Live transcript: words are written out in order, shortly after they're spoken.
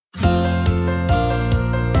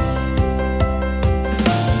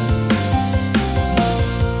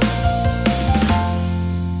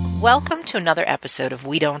Welcome to another episode of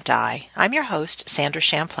We Don't Die. I'm your host, Sandra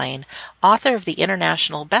Champlain, author of the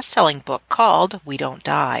international best-selling book called We Don't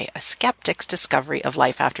Die, A Skeptic's Discovery of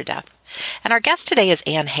Life After Death. And our guest today is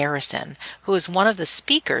Ann Harrison, who is one of the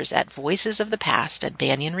speakers at Voices of the Past at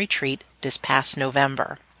Banyan Retreat this past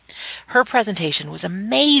November. Her presentation was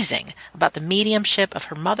amazing about the mediumship of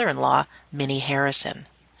her mother-in-law, Minnie Harrison.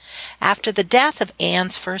 After the death of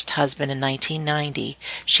Ann's first husband in 1990,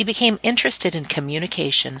 she became interested in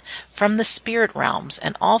communication from the spirit realms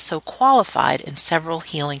and also qualified in several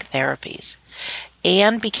healing therapies.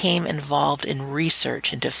 Ann became involved in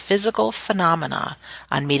research into physical phenomena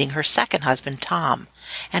on meeting her second husband, Tom,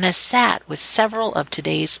 and has sat with several of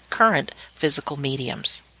today's current physical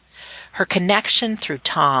mediums. Her connection through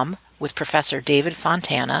Tom with Professor David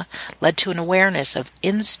Fontana led to an awareness of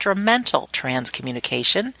instrumental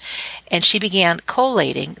transcommunication, and she began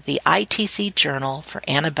collating the ITC Journal for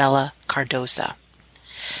Annabella Cardosa.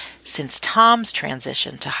 Since Tom's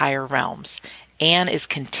transition to higher realms, Ann is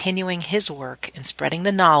continuing his work in spreading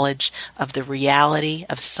the knowledge of the reality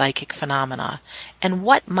of psychic phenomena and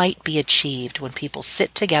what might be achieved when people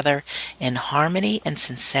sit together in harmony and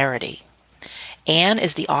sincerity. Ann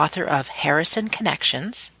is the author of Harrison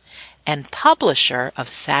Connections and publisher of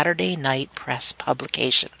Saturday Night Press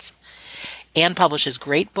Publications. Ann publishes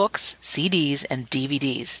great books, CDs, and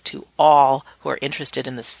DVDs to all who are interested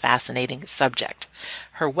in this fascinating subject.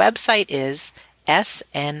 Her website is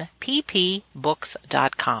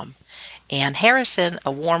snpppbooks.com. Ann Harrison,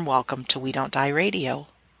 a warm welcome to We Don't Die Radio.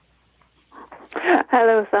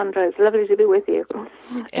 Hello, Sandra. It's lovely to be with you.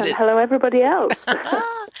 And hello, everybody else.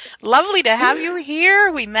 Lovely to have you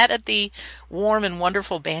here. We met at the warm and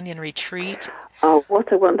wonderful Banyan Retreat. Oh,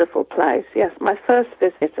 what a wonderful place. Yes, my first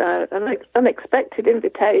visit, an unexpected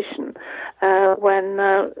invitation when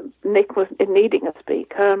Nick was needing a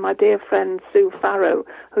speaker. My dear friend Sue Farrow,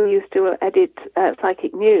 who used to edit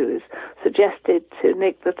Psychic News, suggested to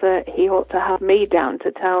Nick that he ought to have me down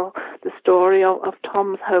to tell the story of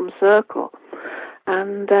Tom's home circle.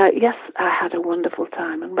 And yes, I had a wonderful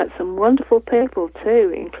time and met some wonderful people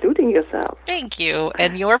too, including yourself. Thank you.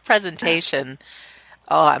 And your presentation,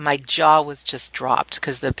 oh, my jaw was just dropped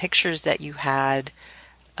because the pictures that you had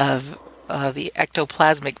of the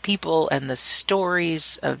ectoplasmic people and the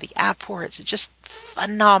stories of the apports are just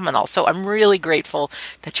phenomenal. So I'm really grateful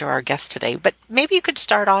that you're our guest today. But maybe you could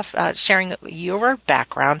start off sharing your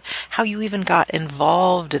background, how you even got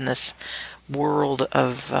involved in this world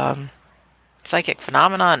of psychic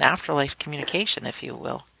phenomena and afterlife communication, if you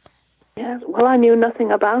will. Yes, well, I knew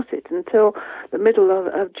nothing about it until the middle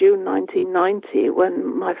of June 1990 when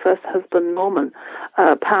my first husband, Norman,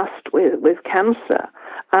 passed with cancer.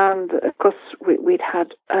 And, of course, we'd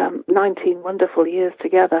had 19 wonderful years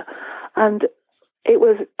together. And I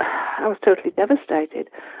was totally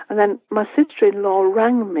devastated. And then my sister-in-law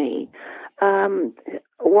rang me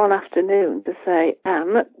one afternoon to say,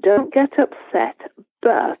 Anne, don't get upset,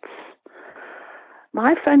 but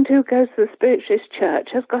my friend who goes to the Spiritualist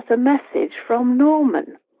Church has got a message from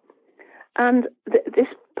Norman. And this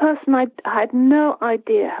person I had no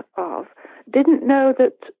idea of didn't know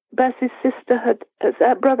that Bess's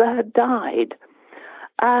brother had died.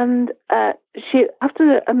 And she,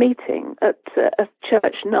 after a meeting at a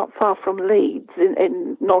church not far from Leeds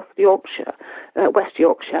in North Yorkshire, West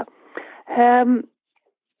Yorkshire,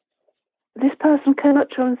 this person came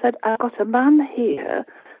up to her and said, I've got a man here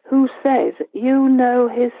who says you know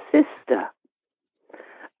his sister.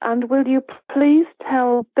 And will you please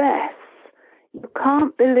tell Bess you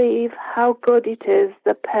can't believe how good it is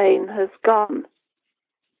the pain has gone.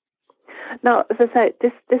 Now, as I say,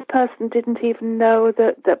 this person didn't even know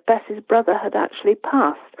that Bess's brother had actually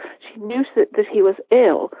passed. She knew that he was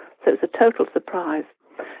ill, so it was a total surprise.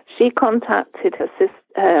 She contacted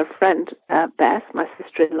her friend Bess, my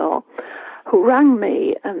sister-in-law, who rang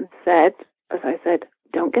me and said, as I said,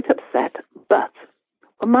 don't get upset, but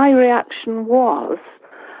my reaction was,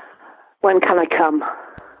 when can I come?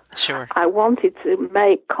 Sure. I wanted to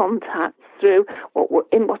make contact in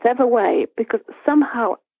whatever way, because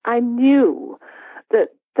somehow I knew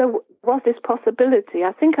that there was this possibility.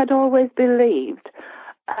 I think I'd always believed,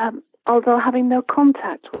 although having no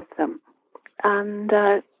contact with them. And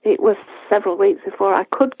it was several weeks before I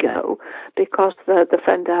could go, because the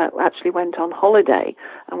friend actually went on holiday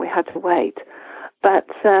and we had to wait.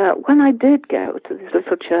 But when I did go to this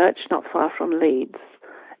little church not far from Leeds,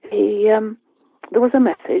 there was a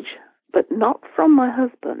message, but not from my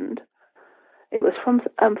husband. It was from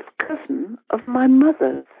a cousin of my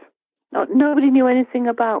mother's. Nobody knew anything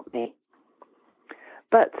about me.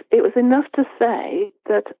 But it was enough to say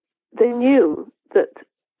that they knew that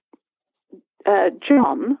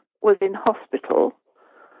John, was in hospital,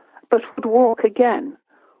 but would walk again.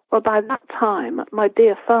 Well, by that time, my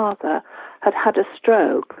dear father had had a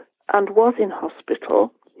stroke and was in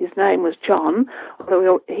hospital. His name was John,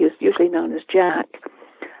 although he was usually known as Jack.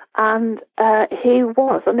 And he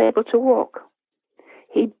was unable to walk.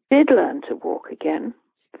 He did learn to walk again,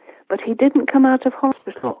 but he didn't come out of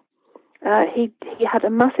hospital. He had a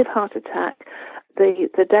massive heart attack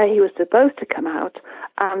the day he was supposed to come out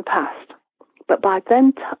and passed. But by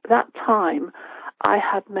then, that time, I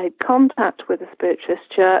had made contact with the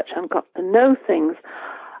Spiritualist Church and got to know things,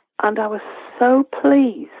 and I was so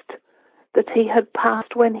pleased that he had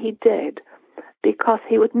passed when he did, because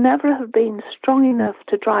he would never have been strong enough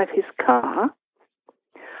to drive his car,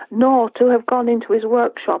 nor to have gone into his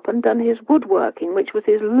workshop and done his woodworking, which was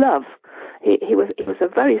his love. He was a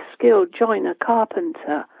very skilled joiner,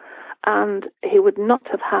 carpenter, and he would not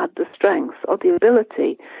have had the strength or the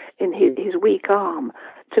ability in his weak arm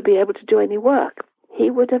to be able to do any work. He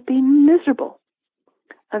would have been miserable.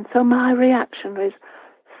 And so my reaction was,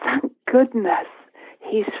 thank goodness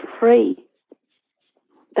he's free.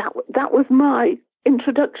 That was my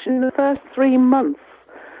introduction in the first 3 months,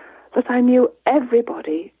 that I knew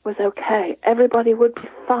everybody was okay. Everybody would be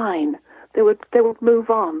fine. They would move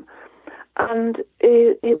on. And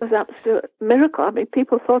it was an absolute miracle. I mean,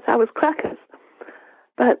 people thought I was crackers.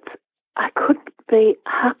 But I couldn't be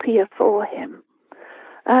happier for him.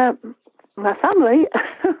 My family,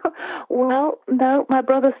 well, no, my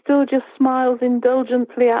brother still just smiles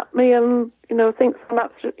indulgently at me and, thinks I'm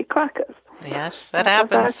absolutely crackers. Yes, that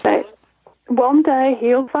happens. As I say, one day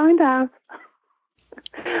he'll find out.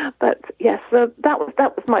 But yes, so that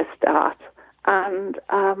was my start. And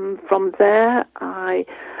from there, I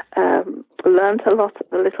learned a lot at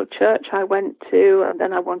the little church I went to, and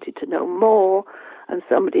then I wanted to know more. And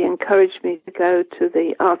somebody encouraged me to go to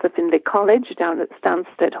the Arthur Findlay College down at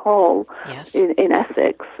Stansted Hall. Yes. in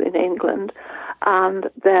Essex, in England. And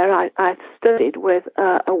there I studied with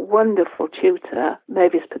a wonderful tutor,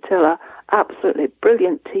 Mavis Patilla, absolutely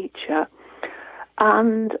brilliant teacher.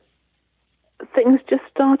 And things just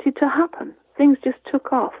started to happen. Things just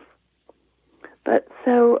took off. But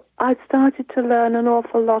so I started to learn an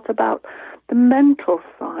awful lot about the mental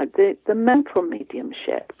side, the mental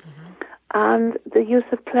mediumship, and the use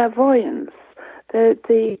of clairvoyance,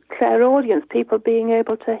 the clairaudience, people being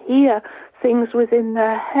able to hear things within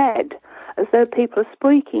their head as though people are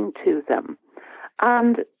speaking to them.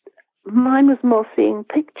 And mine was more seeing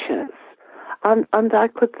pictures, and I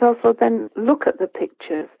could also then look at the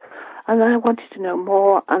pictures, and I wanted to know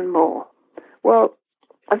more and more. Well,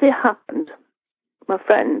 as it happened, my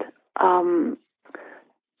friend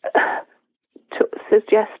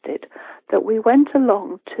suggested that we went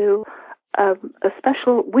along to a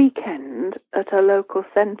special weekend at a local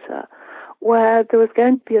centre where there was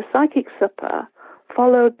going to be a psychic supper,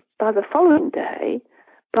 followed by the following day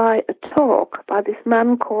by a talk by this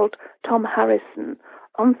man called Tom Harrison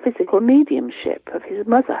on physical mediumship of his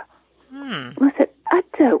mother. And I said, I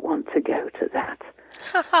don't want to go to that.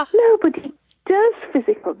 Nobody does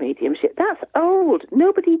physical mediumship. That's old.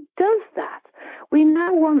 Nobody does that. We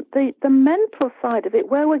now want the mental side of it,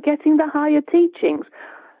 where we're getting the higher teachings.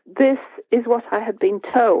 This is what I had been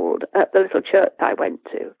told at the little church I went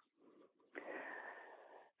to.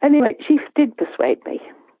 Anyway, she did persuade me.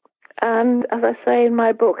 And as I say in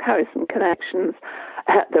my book, Harrison Connections,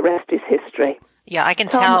 the rest is history. Yeah, I can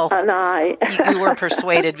Tom tell and I. you were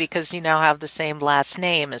persuaded because you now have the same last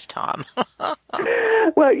name as Tom.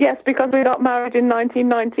 Well, yes, because we got married in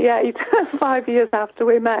 1998, 5 years after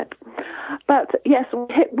we met. But yes,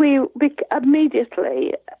 we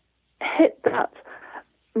immediately hit that,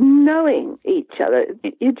 knowing each other.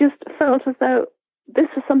 You just felt as though this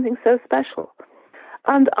was something so special.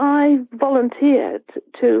 And I volunteered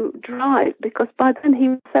to drive, because by then he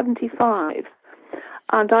was 75.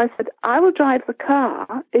 And I said, I will drive the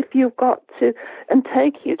car if you've got to, and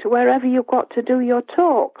take you to wherever you've got to do your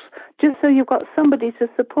talks, just so you've got somebody to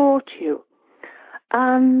support you.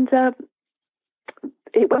 And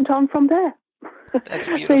it went on from there. That's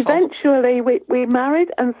beautiful. So eventually we married,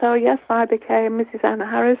 and so yes, I became Mrs. Anna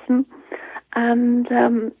Harrison.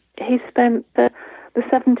 And he spent the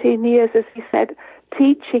 17 years, as he said,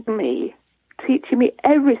 teaching me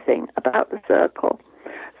everything about the circle,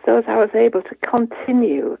 so as I was able to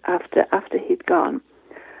continue after he'd gone.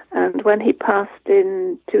 And when he passed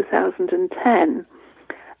in 2010,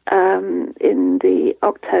 in the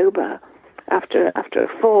October, after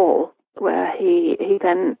a fall, where he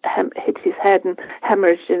then hit his head and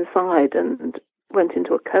hemorrhaged inside and went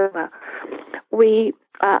into a coma,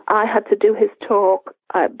 I had to do his talk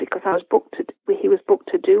because he was booked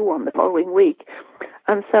to do one the following week,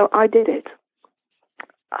 And so I did it.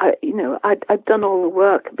 I'd done all the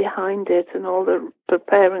work behind it and all the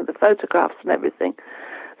preparing the photographs and everything.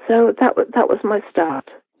 So that was my start.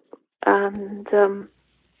 And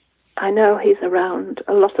I know he's around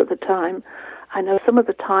a lot of the time. I know some of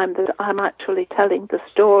the time that I'm actually telling the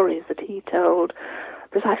stories that he told,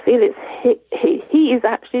 that I feel he is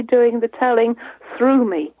actually doing the telling through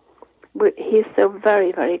me. He's so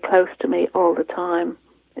very, very close to me all the time.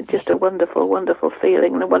 It's just a wonderful, wonderful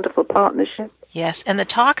feeling and a wonderful partnership. Yes, and the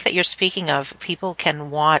talk that you're speaking of, people can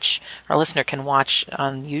watch, our listener can watch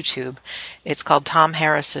on YouTube. It's called Tom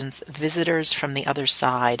Harrison's Visitors from the Other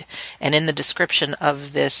Side. And in the description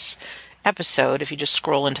of this episode, if you just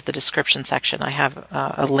scroll into the description section, I have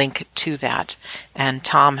a link to that. And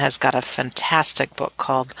Tom has got a fantastic book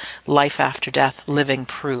called Life After Death, Living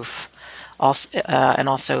Proof. And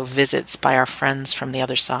also Visits by Our Friends from the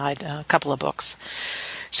Other Side, a couple of books.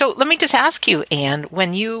 So let me just ask you, Anne,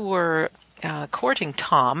 when you were courting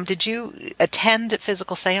Tom, did you attend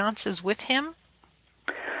physical seances with him?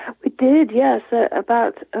 We did, yes.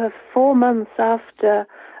 About 4 months after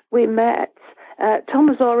we met, Tom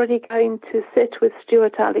was already going to sit with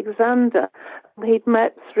Stuart Alexander. He'd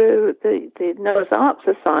met through the Noah's Ark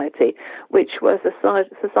Society, which was a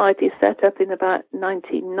society set up in about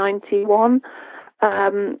 1991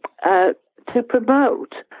 to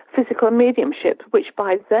promote physical mediumship, which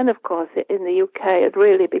by then, of course, in the UK had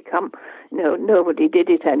really become, nobody did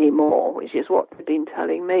it anymore, which is what they've been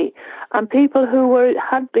telling me. And people who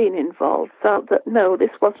had been involved felt that, no, this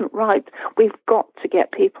wasn't right. We've got to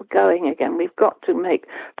get people going again. We've got to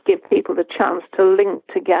give people the chance to link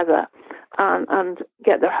together and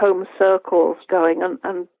get their home circles going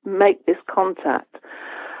and make this contact.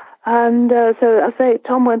 And so I say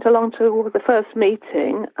Tom went along to the first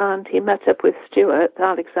meeting and he met up with Stuart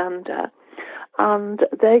Alexander and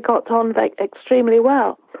they got on extremely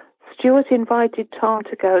well. Stuart invited Tom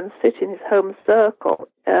to go and sit in his home circle,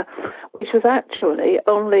 which was actually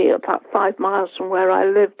only about 5 miles from where I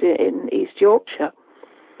lived in East Yorkshire.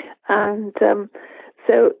 And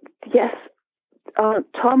so, yes,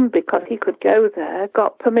 Tom, because he could go there,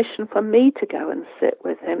 got permission for me to go and sit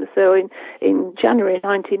with him. So in January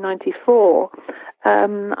 1994,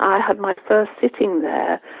 I had my first sitting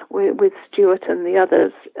there with Stuart and the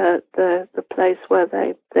others at the place where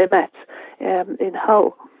they met in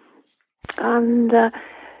Hull. And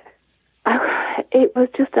it was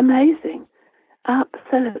just amazing,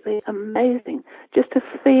 absolutely amazing. Just to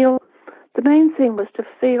feel, the main thing was to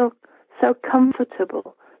feel so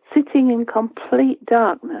comfortable, sitting in complete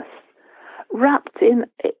darkness, wrapped in,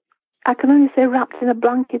 I can only say wrapped in a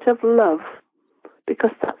blanket of love,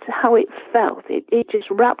 because that's how it felt. It just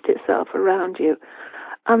wrapped itself around you.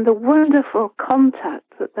 And the wonderful contact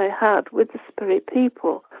that they had with the spirit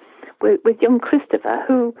people, with young Christopher,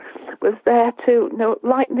 who was there to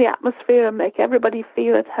lighten the atmosphere and make everybody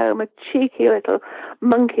feel at home, a cheeky little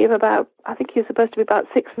monkey of about, I think he was supposed to be about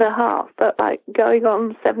 6.5, but like going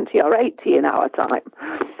on 70 or 80 in our time.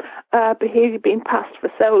 But he'd been passed for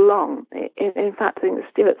so long. In fact, I think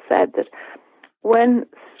Stuart said that when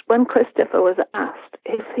Christopher was asked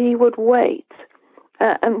if he would wait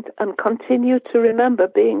and continue to remember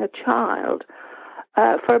being a child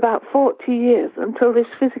for about 40 years until this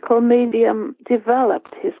physical medium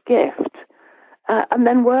developed his gift and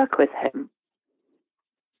then work with him.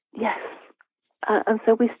 Yes. And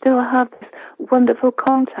so we still have this wonderful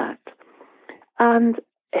contact. And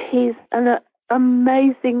he's an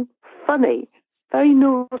amazing, funny, very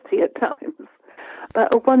naughty at times,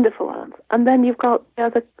 but a wonderful one. And then you've got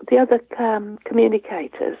the other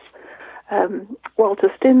communicators, Walter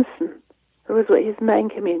Stinson, who was his main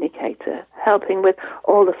communicator, helping with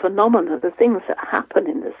all the phenomena, the things that happen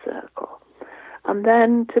in the circle. And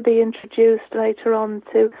then to be introduced later on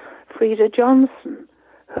to Frida Johnson,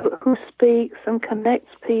 who speaks and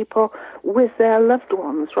connects people with their loved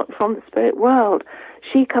ones from the spirit world.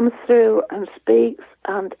 She comes through and speaks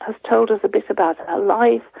and has told us a bit about her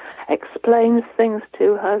life, explains things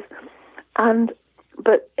to us,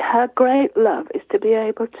 but her great love is to be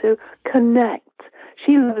able to connect.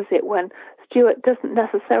 She loves it when Stuart doesn't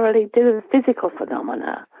necessarily do the physical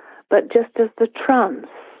phenomena, but just does the trance.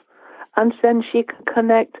 And then she can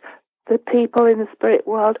connect the people in the spirit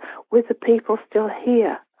world with the people still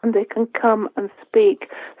here. And they can come and speak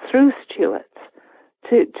through Stuart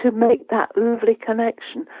to make that lovely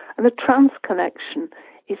connection. And the trance connection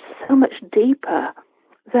is so much deeper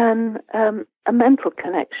than a mental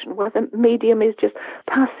connection, where the medium is just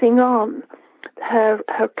passing on her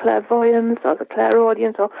clairvoyance or the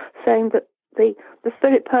clairaudience, or saying that the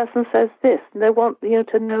spirit person says this, and they want you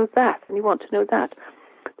to know that, and you want to know that.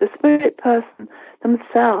 the spirit person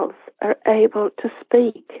themselves are able to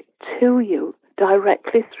speak to you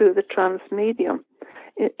directly through the trance medium.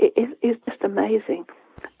 It's just amazing.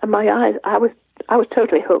 And my eyes, I was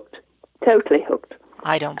totally hooked.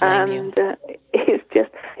 I don't blame you. And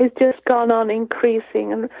it's just gone on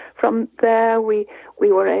increasing. And from there, we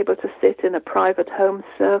were able to sit in a private home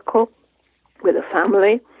circle with a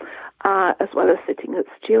family, as well as sitting at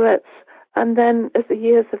Stuart's. And then as the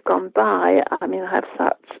years have gone by, I mean, I've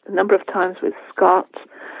sat a number of times with Scott,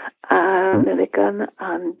 Milligan,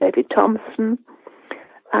 and David Thompson,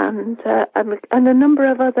 and a number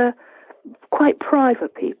of other quite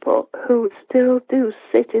private people who still do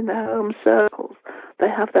sit in their home circles. They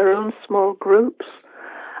have their own small groups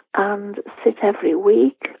and sit every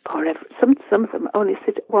week, or some of them only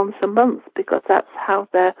sit once a month because that's how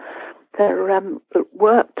their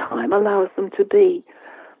work time allows them to be.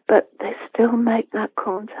 But they still make that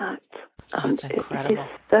contact. Oh, it's incredible.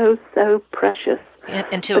 It is so precious.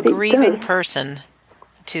 And to a grieving person,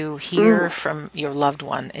 to hear from your loved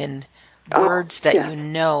one in words that you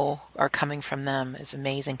know are coming from them is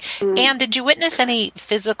amazing. And did you witness any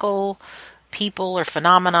physical people or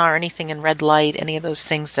phenomena or anything in red light, any of those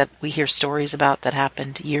things that we hear stories about that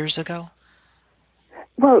happened years ago?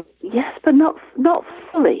 Well, yes, but not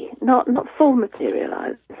fully, not full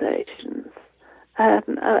materializations. I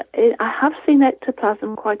have seen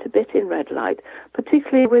ectoplasm quite a bit in red light,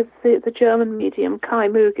 particularly with the German medium Kai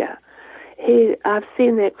Muger. I've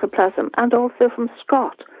seen the ectoplasm, and also from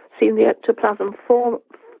Scott, seen the ectoplasm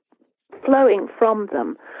flowing from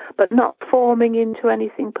them, but not forming into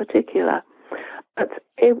anything particular. But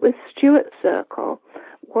with Stuart's circle,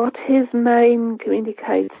 what his main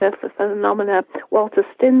communicator for phenomena, Walter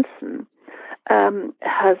Stinson,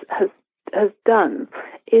 has done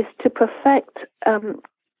is to perfect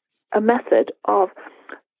a method of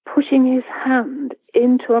pushing his hand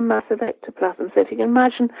into a mass of ectoplasm. So if you can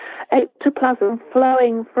imagine ectoplasm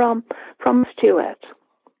flowing from Stuart,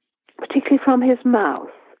 particularly from his mouth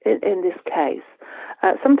in this case,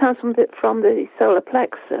 sometimes from the solar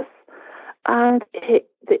plexus, and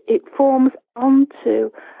it forms onto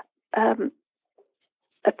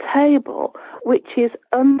a table which is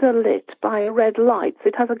underlit by a red light. So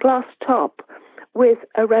it has a glass top with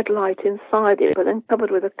a red light inside it, but then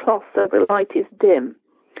covered with a cloth so the light is dim.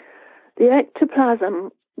 The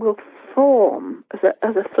ectoplasm will form as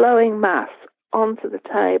a flowing mass onto the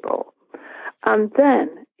table, and then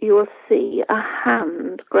you will see a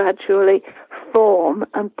hand gradually form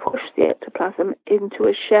and push the ectoplasm into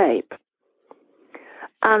a shape.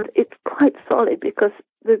 And it's quite solid because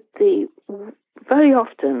the very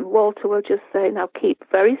often Walter will just say, now keep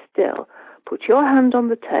very still, put your hand on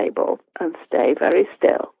the table and stay very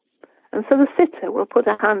still. And so the sitter will put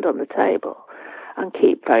a hand on the table and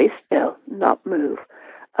keep very still, not move.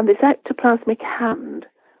 And this ectoplasmic hand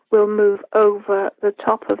will move over the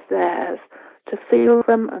top of theirs to feel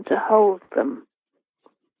them and to hold them.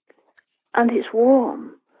 And it's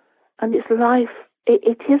warm, and it's life.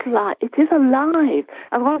 It is alive.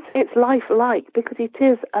 I won't say it's lifelike because it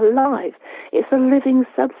is alive. It's a living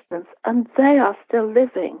substance, and they are still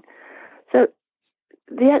living. So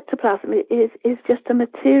the ectoplasm is just a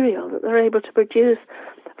material that they're able to produce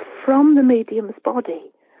from the medium's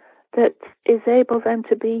body that is able then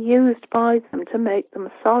to be used by them to make them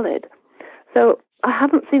solid. So I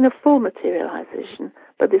haven't seen a full materialization,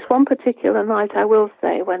 but this one particular night I will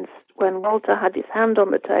say when Walter had his hand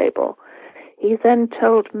on the table, he then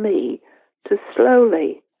told me to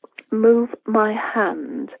slowly move my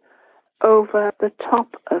hand over the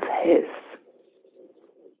top of his.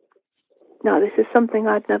 Now, this is something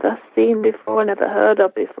I'd never seen before, never heard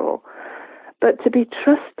of before. But to be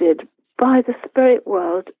trusted by the spirit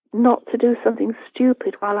world not to do something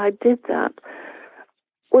stupid while I did that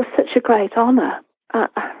was such a great honor.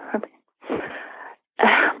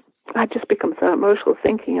 I just become so emotional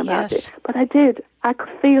thinking about it. But I did. I could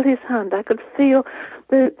feel his hand. I could feel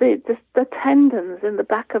the tendons in the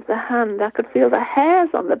back of the hand. I could feel the hairs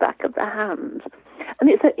on the back of the hand. And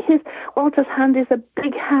Walter's hand is a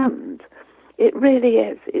big hand. It really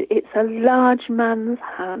is. It's a large man's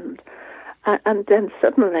hand. And then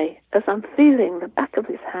suddenly, as I'm feeling the back of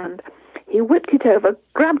his hand, he whipped it over,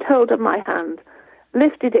 grabbed hold of my hand,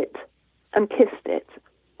 lifted it, and kissed it.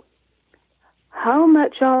 How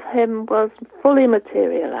much of him was fully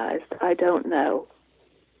materialized, I don't know.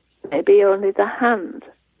 Maybe only the hand,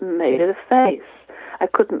 maybe the face. I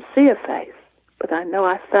couldn't see a face, but I know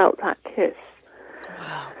I felt that kiss.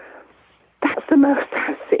 Wow. That's the most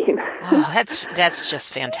I've seen. Oh, that's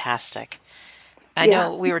just fantastic. I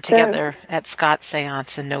know we were together at Scott's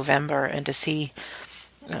seance in November, and to see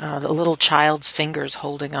the little child's fingers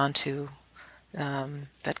holding onto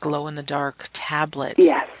that glow-in-the-dark tablet,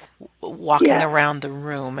 Yes. walking around the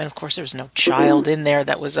room. And of course, there was no child in there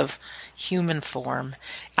that was of human form.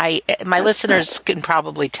 My listeners can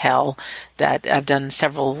probably tell that I've done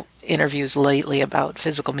several interviews lately about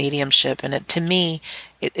physical mediumship, and to me,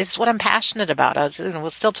 it's what I'm passionate about. We'll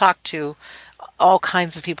still talk to all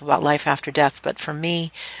kinds of people about life after death, but for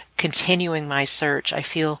me, continuing my search, I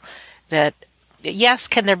feel that yes,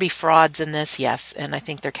 can there be frauds in this? Yes, and I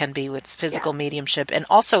think there can be with physical mediumship, and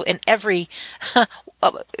also in every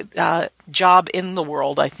job in the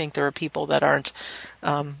world. I think there are people that aren't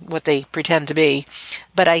what they pretend to be,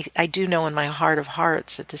 but I do know in my heart of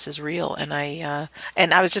hearts that this is real. And I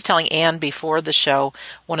was just telling Anne before the show,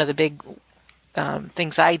 one of the big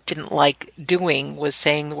things I didn't like doing was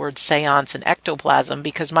saying the word seance and ectoplasm,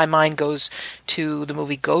 because my mind goes to the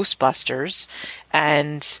movie Ghostbusters.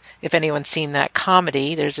 And if anyone's seen that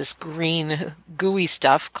comedy, there's this green gooey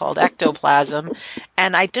stuff called ectoplasm.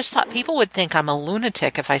 And I just thought people would think I'm a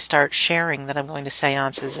lunatic if I start sharing that I'm going to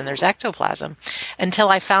seances and there's ectoplasm, until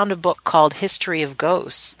I found a book called History of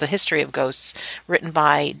Ghosts, The History of Ghosts, written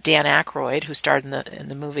by Dan Aykroyd, who starred in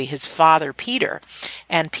the movie, his father, Peter.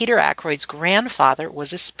 And Peter Aykroyd's grandfather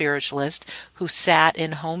was a spiritualist who sat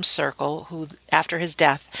in Home Circle, who, after his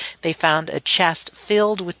death, they found a chest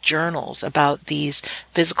filled with journals about these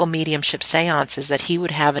physical mediumship seances that he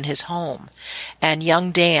would have in his home. And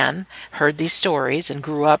young Dan heard these stories and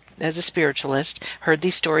grew up as a spiritualist, heard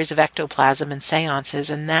these stories of ectoplasm and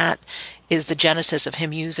seances, and that is the genesis of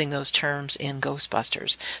him using those terms in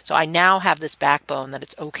Ghostbusters. So I now have this backbone that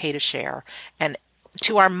it's okay to share. And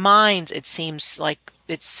to our minds, it seems like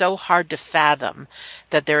it's so hard to fathom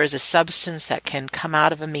that there is a substance that can come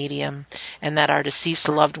out of a medium and that our deceased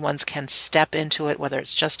loved ones can step into it, whether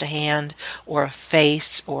it's just a hand or a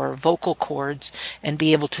face or vocal cords, and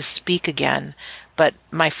be able to speak again. But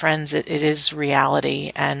my friends, it is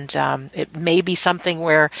reality, and it may be something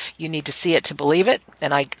where you need to see it to believe it,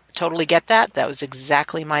 and I totally get that. That was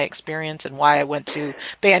exactly my experience and why I went to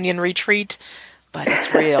Banyan Retreat, but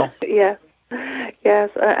it's real. Yeah. Yes,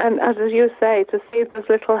 and as you say, to see those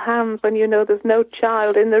little hands when you know there's no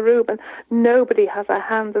child in the room and nobody has a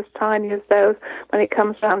hand as tiny as those when it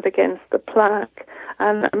comes round against the plaque.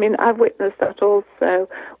 And I mean, I've witnessed that also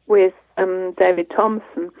with David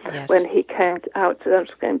Thompson, yes, when he came out to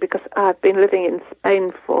Spain, because I've been living in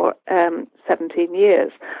Spain for 17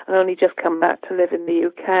 years and only just come back to live in the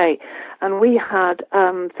UK. And we had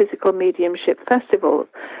physical mediumship festivals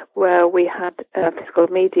where we had physical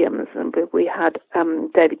mediums, and we had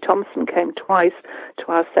David Thompson came twice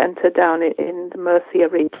to our centre down in the Murcia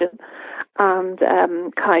region, and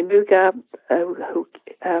Kai Muga, who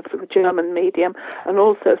a German medium, and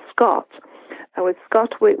also Scott. And with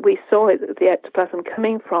Scott, we saw the ectoplasm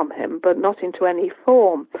coming from him, but not into any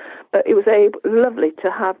form. But it was lovely to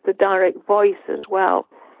have the direct voice as well,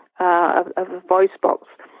 of a voice box.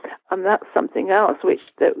 And that's something else which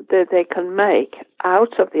they can make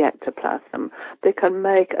out of the ectoplasm. They can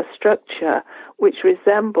make a structure which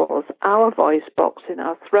resembles our voice box in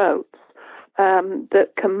our throats, that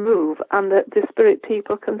can move, and that the spirit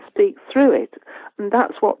people can speak through it. And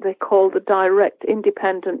that's what they call the direct,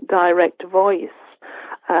 independent, direct voice.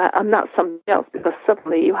 And that's something else, because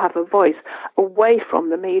suddenly you have a voice away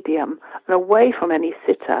from the medium and away from any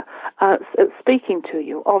sitter speaking to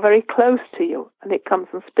you, or very close to you, and it comes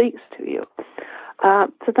and speaks to you.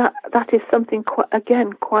 So that is something,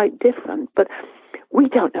 quite different. But we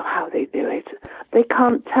don't know how they do it. They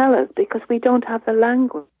can't tell us because we don't have the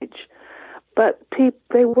language. But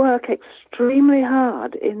they work extremely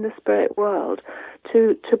hard in the spirit world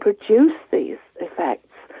to produce these effects,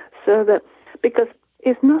 so that, because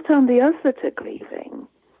it's not only us that are grieving,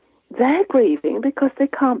 they're grieving because they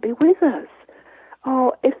can't be with us.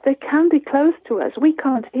 Or if they can be close to us, we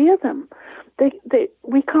can't hear them.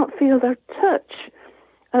 We can't feel their touch.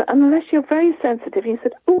 Unless you're very sensitive, you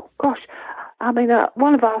said, oh gosh, I mean,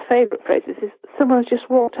 one of our favourite phrases is, someone's just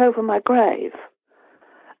walked over my grave.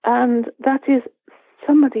 And that is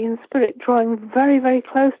somebody in spirit drawing very, very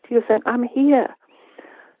close to you, saying, I'm here.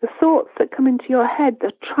 The thoughts that come into your head, they're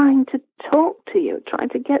trying to talk to you, trying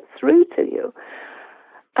to get through to you.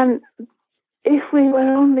 And if we were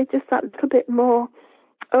only just that little bit more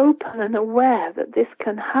open and aware that this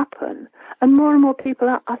can happen, and more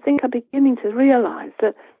people, I think, are beginning to realize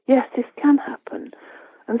that, yes, this can happen.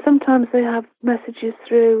 And sometimes they have messages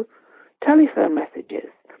through telephone messages.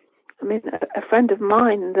 I mean, a friend of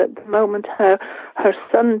mine, at the moment her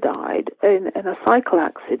son died in a cycle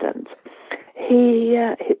accident,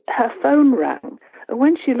 her phone rang, and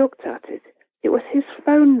when she looked at it, it was his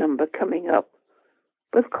phone number coming up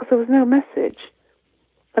but of course there was no message.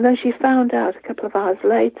 And then she found out a couple of hours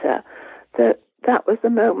later that that was the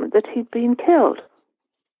moment that he'd been killed.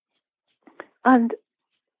 And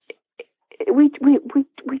we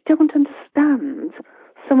don't understand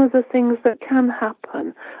some of the things that can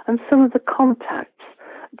happen and some of the contacts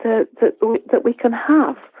that we can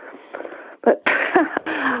have. But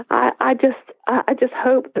I just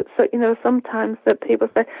hope that, so, sometimes that people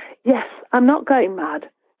say, yes, I'm not going mad.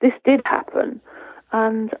 This did happen,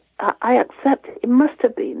 and I accept it. It must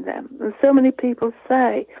have been them. And so many people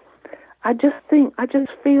say, I just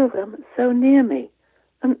feel them so near me.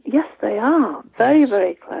 And yes, they are. Very,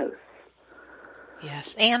 very close.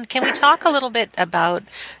 Yes. And can we talk a little bit about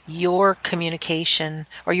your communication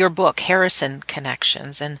or your book, Harrison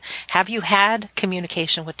Connections? And have you had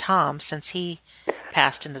communication with Tom since he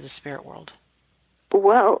passed into the spirit world?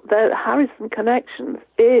 Well, the Harrison Connections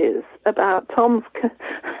is about Tom's,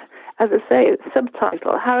 as I say,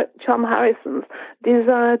 subtitle, Tom Harrison's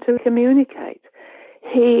desire to communicate.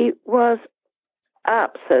 He was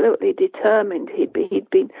absolutely determined. He'd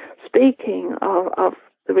been speaking of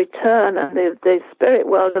the return and the spirit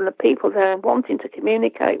world and the people there and wanting to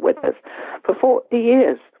communicate with us for 40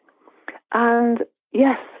 years. And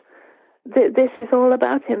yes, this is all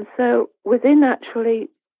about him. So within actually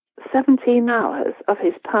 17 hours of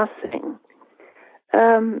his passing,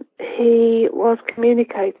 he was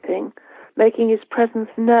communicating, making his presence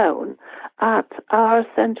known at our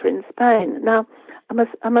centre in Spain. Now,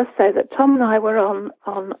 I must say that Tom and I were on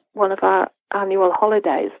one of our annual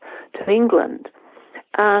holidays to England,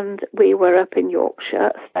 and we were up in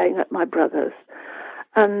Yorkshire, staying at my brother's.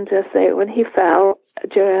 And so when he fell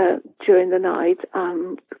during the night,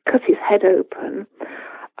 cut his head open,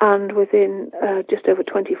 and within just over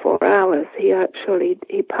 24 hours, he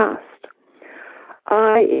passed.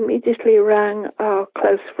 I immediately rang our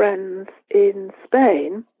close friends in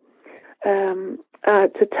Spain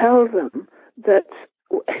to tell them that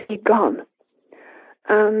he'd gone,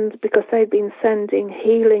 and because they'd been sending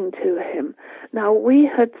healing to him. Now, we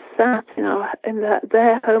had sat in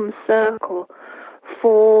their home circle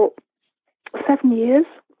for 7 years.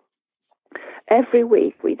 Every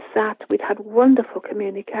week we'd had wonderful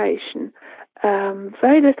communication,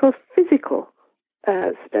 very little physical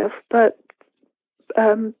stuff, but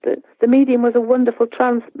the medium was a wonderful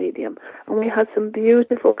trance medium, and we had some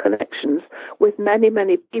beautiful connections with many,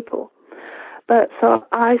 many people. But so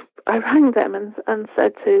I rang them and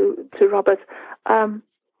said to Robert,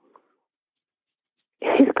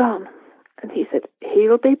 he's gone. And he said,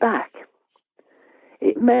 he'll be back.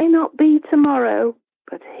 It may not be tomorrow,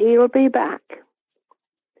 but he'll be back.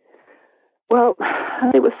 Well,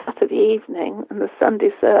 it was Saturday evening, and the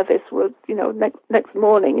Sunday service was, next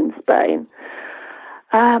morning in Spain.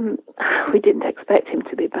 We didn't expect him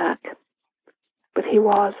to be back, but he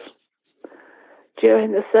was.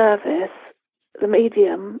 During the service, the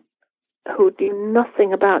medium, who knew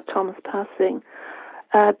nothing about Tom's passing,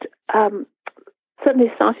 had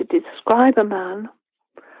suddenly started to describe a man,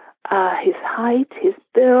 his height, his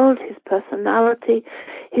build, his personality,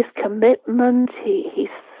 his commitment, his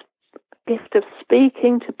gift of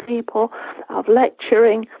speaking to people, of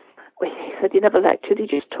lecturing. He said he never lectured, he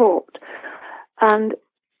just talked. And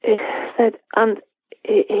he said, and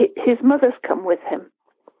his mother's come with him.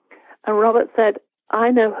 And Robert said, I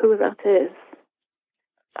know who that is.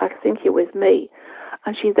 I think it was me.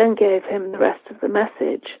 And she then gave him the rest of the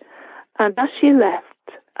message. And as she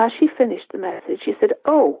finished the message, she said,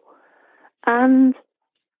 oh, and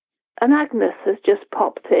Agnes has just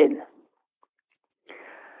popped in.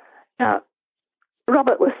 Now,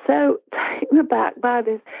 Robert was so taken aback by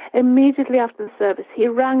this. Immediately after the service, he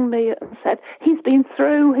rang me and said, he's been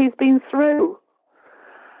through.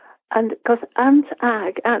 And because Aunt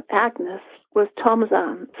Agnes was Tom's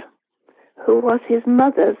aunt, who was his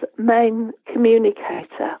mother's main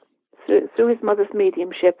communicator. Through his mother's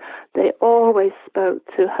mediumship, they always spoke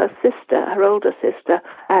to her sister, her older sister,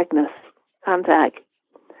 Agnes, Aunt Ag.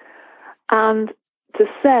 And to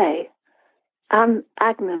say, Aunt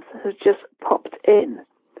Agnes has just popped in,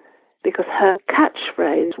 because her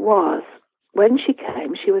catchphrase was, when she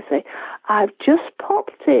came, she would say, I've just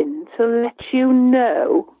popped in to let you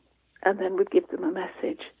know, and then would give them a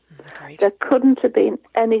message. Great. There couldn't have been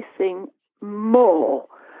anything more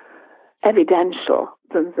evidential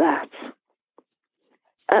than that.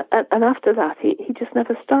 And after that, he just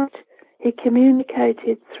never stopped. He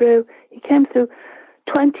communicated he came through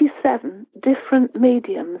 27 different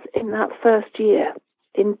mediums in that first year,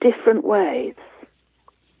 in different ways.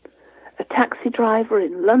 A taxi driver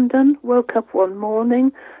in London woke up one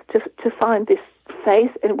morning to find this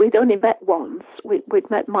face, and we'd only met once. We'd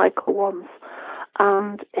met Michael once,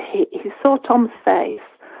 and he saw Tom's face,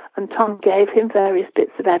 and Tom gave him various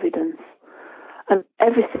bits of evidence, and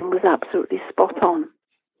everything was absolutely spot on.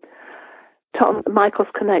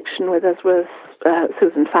 Michael's connection with us was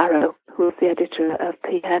Susan Farrow, who was the editor of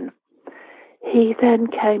PN. He then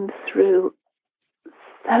came through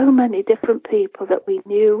so many different people that we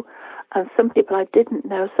knew, and some people I didn't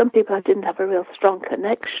know, some people I didn't have a real strong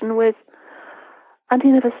connection with, and he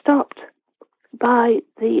never stopped. By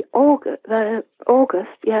the August,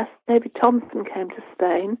 yes, David Thompson came to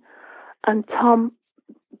Spain, and Tom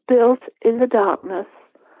built in the darkness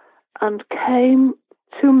and came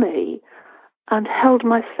to me and held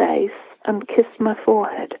my face and kissed my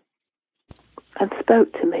forehead and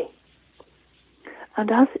spoke to me. And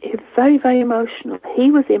as he was very, very emotional,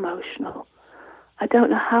 he was emotional. I don't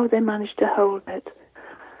know how they managed to hold it.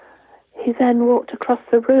 He then walked across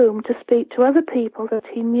the room to speak to other people that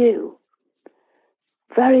he knew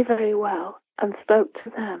very, very well and spoke to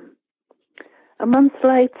them. A month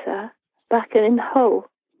later, back in Hull,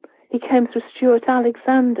 he came through Stuart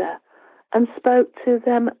Alexander and spoke to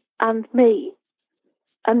them and me,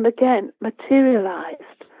 and again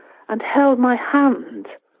materialized and held my hand.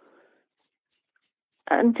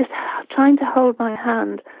 And just trying to hold my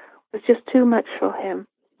hand was just too much for him.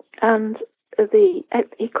 And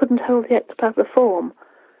he couldn't hold the ectoplasm form.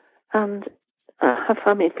 And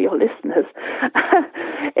I mean, for your listeners,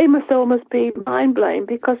 it must almost be mind-blowing,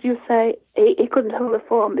 because you say he couldn't hold the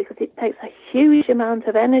form because it takes a huge amount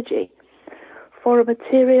of energy for a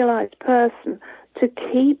materialized person to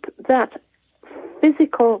keep that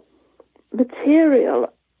physical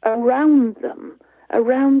material around them,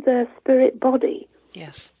 around their spirit body.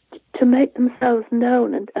 Yes. To make themselves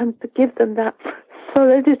known and to give them that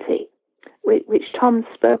solidity, which Tom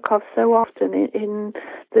spoke of so often in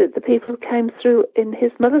the people who came through in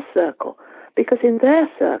his mother's circle, because in their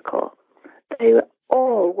circle, they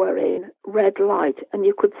all were in red light and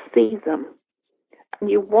you could see them. And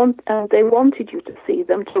they wanted you to see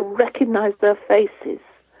them, to recognize their faces.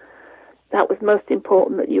 That was most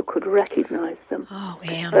important, that you could recognize them. Oh,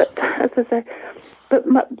 Anne. But as I say,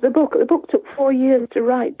 the book took 4 years to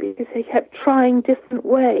write, because he kept trying different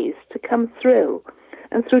ways to come through,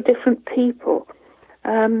 and through different people.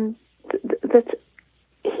 That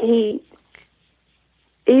he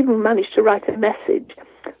even managed to write a message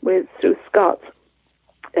through Scott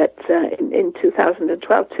in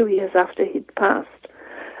 2012, 2 years after he'd passed.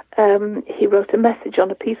 He wrote a message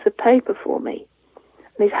on a piece of paper for me.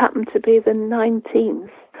 And it happened to be the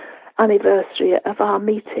 19th anniversary of our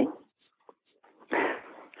meeting.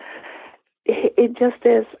 It just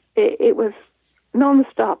is, it was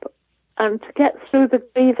non-stop. And to get through the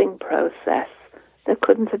grieving process, there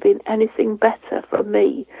couldn't have been anything better for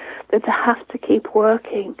me than to have to keep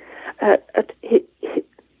working at his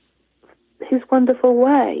wonderful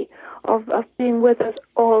way of being with us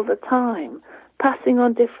all the time, passing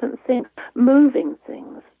on different things, moving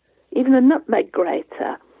things. Even a nutmeg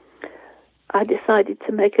grater. I decided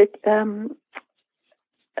to make a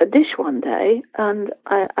dish one day, and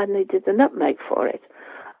I needed the nutmeg for it.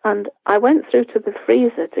 And I went through to the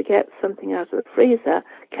freezer to get something out of the freezer,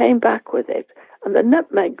 came back with it, and the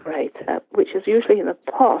nutmeg grater, which is usually in a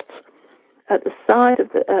pot at the side of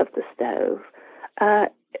the stove,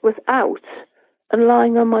 it was out and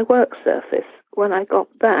lying on my work surface when I got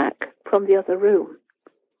back from the other room.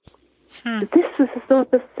 This was the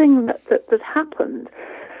sort of thing that happened.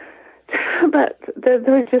 But there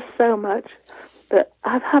was just so much that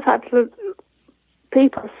I've had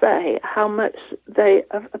people say how much they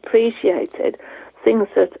have appreciated things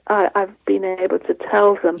that I've been able to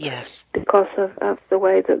tell them. Yes. Because of the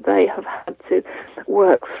way that they have had to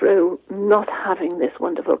work through not having this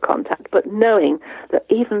wonderful contact, but knowing that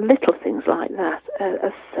even little things like that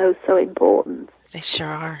are so important. They sure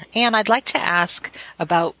are. Anne, I'd like to ask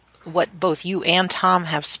about what both you and Tom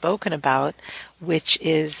have spoken about, which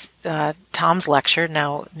is Tom's lecture,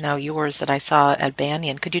 now yours, that I saw at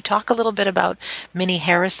Banyan. Could you talk a little bit about Minnie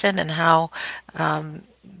Harrison and how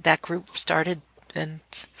that group started, and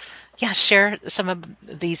share some of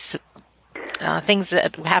these things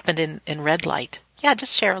that happened in Red Light? Yeah,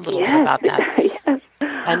 just share a little bit about that. Yes.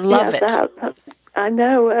 I love it. I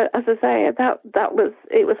know. As I say,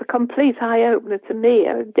 it was a complete eye opener to me.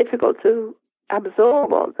 Difficult to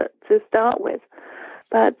absorb all that to start with,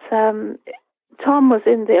 but Tom was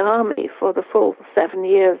in the army for the full 7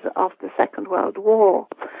 years of the Second World War,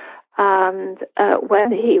 and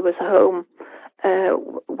when he was home,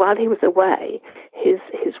 while he was away, his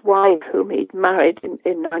wife, whom he'd married in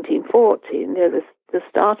 1940, near the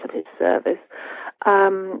start of his service,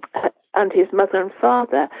 and his mother and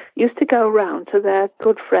father used to go round to their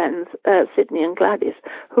good friends, Sydney and Gladys,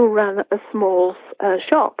 who ran a small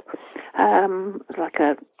shop, like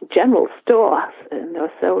a general store, and they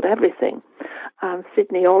sold everything. And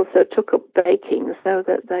Sydney also took up baking, so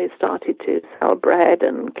that they started to sell bread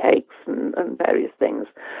and cakes and various things.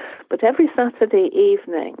 But every Saturday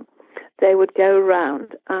evening, they would go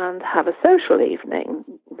round and have a social evening,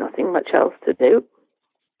 nothing much else to do.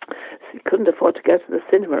 So you couldn't afford to go to the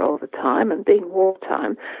cinema all the time, and being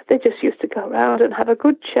wartime, they just used to go around and have a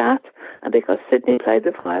good chat. And because Sydney played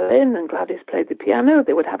the violin and Gladys played the piano,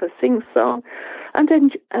 they would have a sing-song and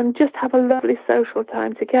just have a lovely social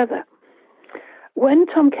time together. When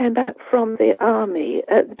Tom came back from the army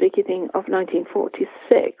at the beginning of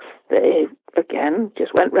 1946, they, again,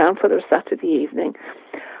 just went round for their Saturday evening.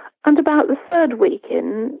 And about the third week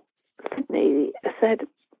in, Sydney said,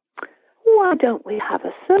 "Why don't we have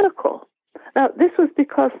a circle?" Now, this was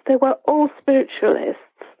because they were all spiritualists,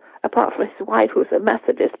 apart from his wife, who was a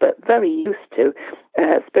Methodist, but very used to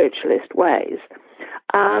spiritualist ways.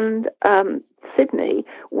 And Sydney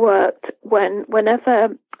worked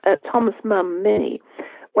whenever Tom's mum, Minnie,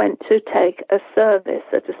 went to take a service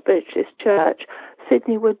at a spiritualist church,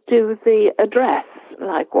 Sydney would do the address,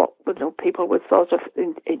 like what people would sort of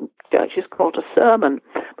in churches called a sermon,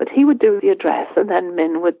 but he would do the address, and then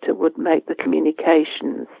Min would make the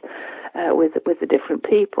communications with the different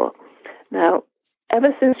people. Now,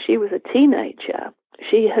 ever since she was a teenager,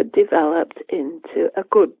 she had developed into a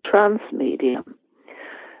good trance medium.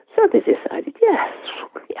 So they decided, yes,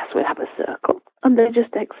 we'll have a circle. And they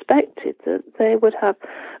just expected that they would have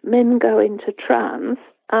Min go into trance,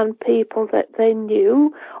 and people that they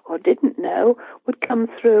knew or didn't know would come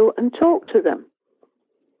through and talk to them.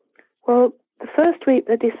 Well, the first week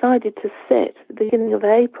they decided to sit, the beginning of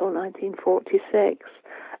April 1946,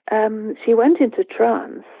 she went into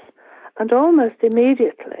trance, and almost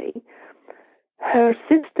immediately her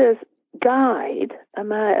sister's guide,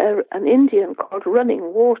 an Indian called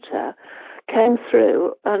Running Water, came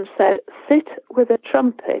through and said, "Sit with the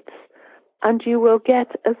trumpets and you will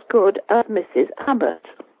get as good as Mrs. Abbott."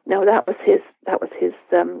 Now that was his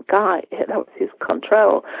guide, that was his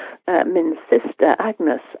control, Min's sister,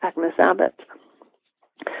 Agnes Abbott.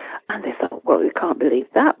 And they thought, well, we can't believe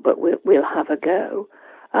that, but we'll have a go.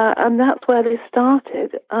 And that's where they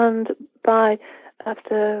started. And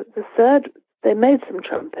after the third, they made some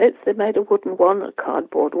trumpets. They made a wooden one, a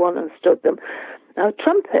cardboard one, and stood them. Now,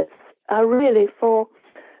 trumpets are really for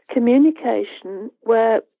communication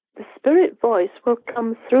where the spirit voice will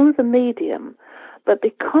come through the medium, but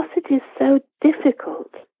because it is so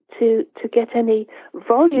difficult to get any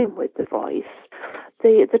volume with the voice,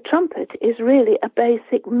 the trumpet is really a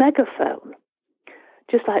basic megaphone,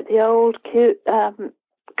 just like the old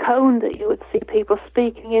cone that you would see people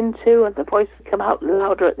speaking into, and the voice would come out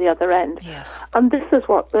louder at the other end. Yes. And this is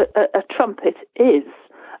what a trumpet is.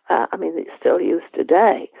 It's still used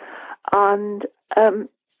today. And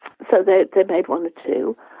so they made one or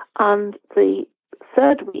two. And the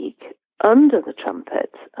third week, under the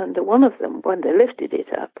trumpet, under one of them, when they lifted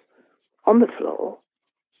it up on the floor,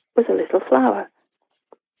 was a little flower.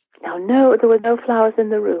 Now, no, there were no flowers in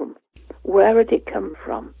the room. Where had it come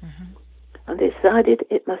from? Mm-hmm. And they decided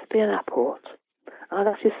it must be an apport. And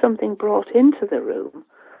that is something brought into the room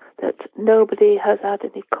that nobody has had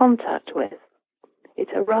any contact with. It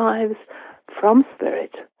arrives from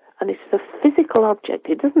spirit, and it's a physical object.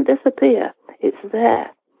 It doesn't disappear. It's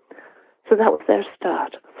there. So that was their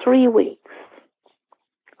start. 3 weeks.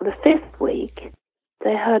 The 5th week,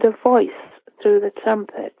 they heard a voice through the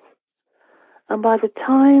trumpet. And by the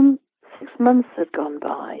time 6 months had gone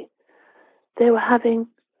by, they were having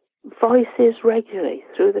voices regularly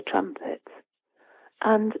through the trumpet.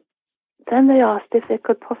 And then they asked if they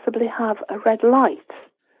could possibly have a red light,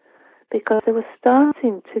 because they were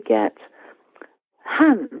starting to get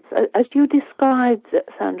hands, as you described,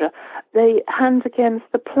 Sandra, the hand against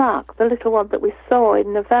the plaque, the little one that we saw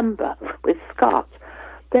in November with Scott.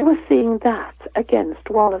 They were seeing that against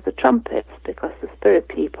one of the trumpets, because the spirit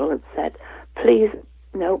people had said, please,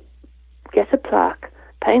 get a plaque,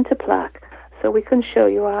 paint a plaque, so we can show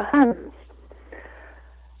you our hands.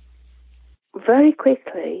 Very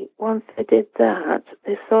quickly, once they did that,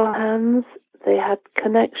 they saw hands, they had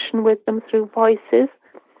connection with them through voices,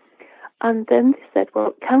 and then they said,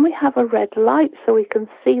 well, can we have a red light so we can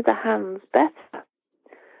see the hands better?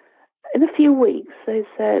 In a few weeks, they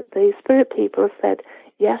said, the spirit people said,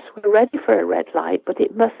 yes, we're ready for a red light, but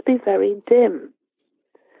it must be very dim.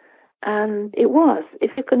 And it was.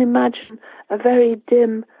 If you can imagine a very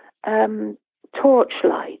dim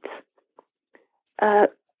torchlight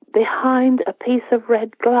behind a piece of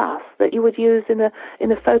red glass that you would use in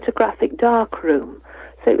a photographic dark room.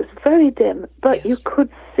 So it was very dim, but you could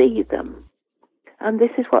see them. And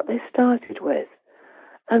this is what they started with.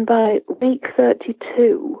 And by week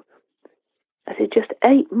 32, that is just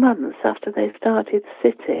 8 months after they started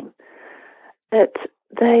sitting, that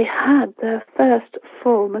they had their first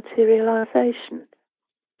full materialization.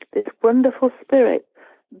 This wonderful spirit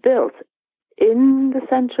built in the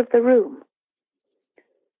center of the room.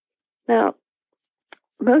 Now,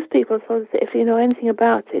 most people sort of say, if you know anything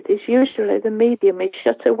about it, is usually the medium is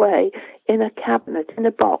shut away in a cabinet, in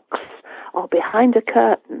a box, or behind a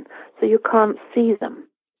curtain, so you can't see them.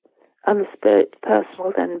 And the spirit person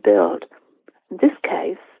will then build. In this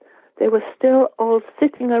case, they were still all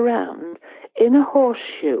sitting around in a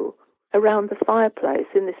horseshoe around the fireplace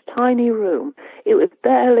in this tiny room. It was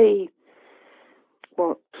barely,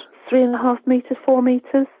 3.5 meters, 4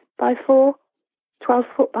 meters by 4, 12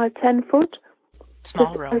 foot by 10 foot.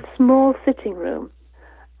 Small room. A small sitting room.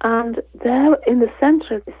 And there in the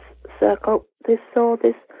center of this circle, they saw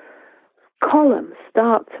this column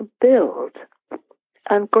start to build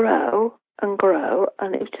and grow, and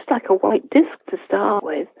it was just like a white disc to start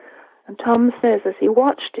with. And Tom says as he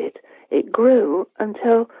watched it, it grew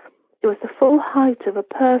until it was the full height of a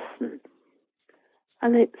person.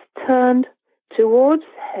 And it turned towards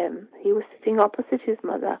him. He was sitting opposite his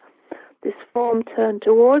mother. This form turned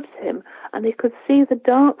towards him, and he could see the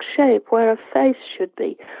dark shape where a face should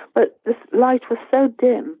be. But the light was so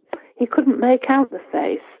dim, he couldn't make out the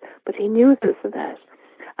face, but he knew it was there.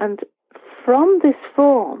 And from this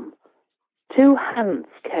form, 2 hands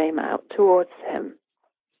came out towards him.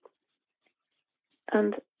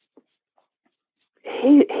 And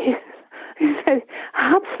he said,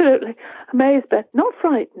 absolutely amazed, but not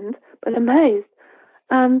frightened, but amazed.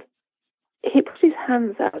 And he put his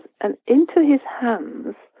hands out, and into his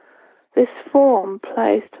hands, this form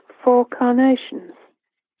placed 4 carnations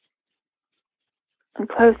and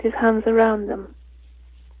closed his hands around them.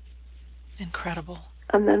 Incredible.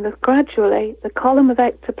 And then gradually, the column of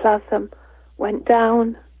ectoplasm went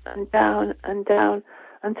down and down and down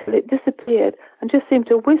until it disappeared and just seemed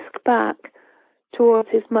to whisk back towards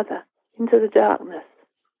his mother into the darkness.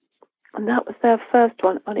 And that was their first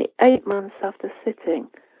one, only 8 months after sitting.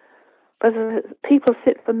 But people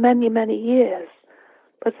sit for many, many years.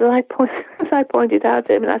 But as I pointed out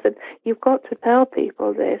to him, and I said, you've got to tell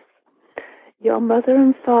people this. Your mother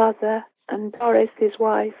and father and Doris, his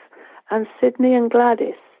wife, and Sydney and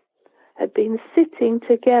Gladys had been sitting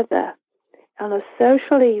together on a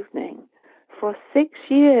social evening for 6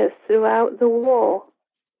 years throughout the war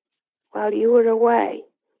while you were away.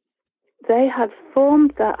 They had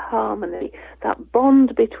formed that harmony, that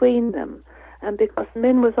bond between them. And because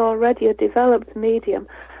Min was already a developed medium,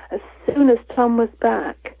 as soon as Tom was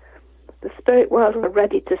back, the spirit world were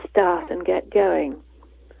ready to start and get going.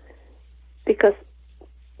 Because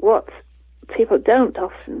what people don't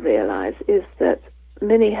often realize is that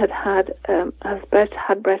Minnie had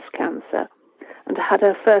breast cancer and had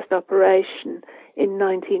her first operation in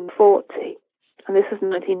 1940, and this was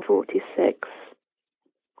 1946.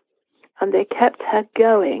 And they kept her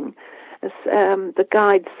going. As the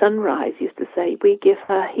guide Sunrise used to say, we give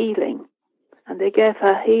her healing. And they gave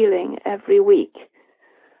her healing every week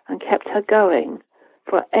and kept her going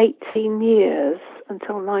for 18 years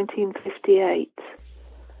until 1958.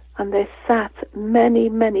 And they sat many,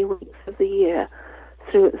 many weeks of the year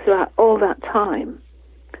throughout all that time,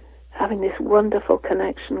 having this wonderful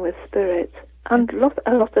connection with spirit. And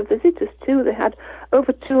a lot of visitors too. They had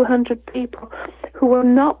over 200 people who were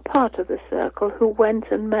not part of the circle who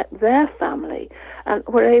went and met their family and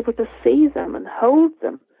were able to see them and hold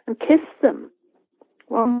them and kiss them.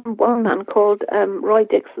 One man called Roy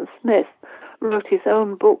Dixon Smith wrote his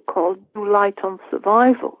own book called New Light on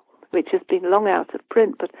Survival, which has been long out of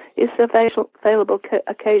print but is available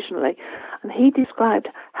occasionally. And he described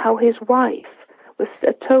how his wife was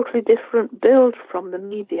a totally different build from the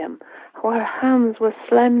medium, how her hands were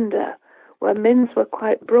slender, where Min's were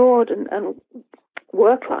quite broad and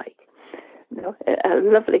work-like, a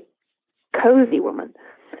lovely, cozy woman.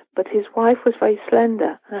 But his wife was very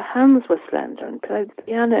slender, and her hands were slender and played the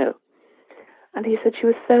piano. And he said she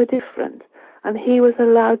was so different, and he was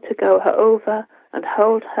allowed to go over and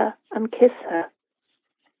hold her and kiss her.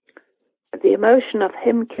 But the emotion of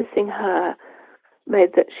him kissing her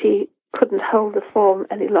made that she couldn't hold the form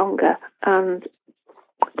any longer and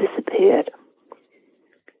disappeared.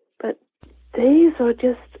 But these are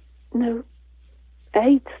just,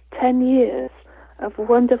 8-10 years of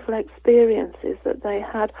wonderful experiences that they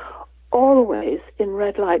had, always in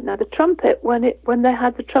red light. Now the trumpet, when they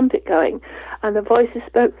had the trumpet going and the voices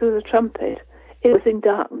spoke through the trumpet, it was in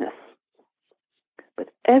darkness. But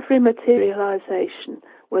every materialization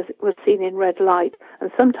was seen in red light, and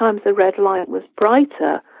sometimes the red light was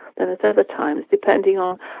brighter than at other times, depending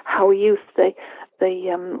on how used the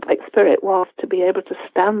spirit was to be able to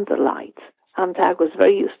stand the light. Antag was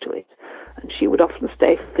very used to it, and she would often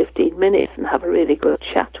stay for 15 minutes and have a really good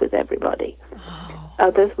chat with everybody. Oh.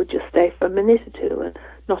 Others would just stay for a minute or two and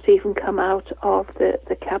not even come out of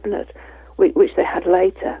the cabinet, which they had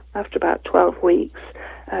later. After about 12 weeks,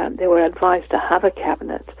 they were advised to have a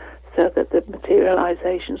cabinet so that the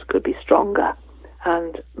materializations could be stronger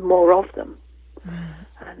and more of them.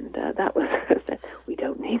 And that was, we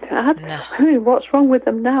don't need that. No. I mean, what's wrong with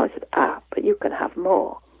them now? I said, but you can have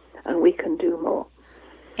more, and we can do more.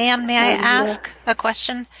 Anne, may I ask a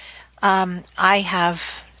question? I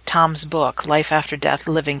have Tom's book, Life After Death,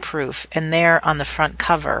 Living Proof, and there on the front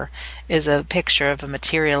cover is a picture of a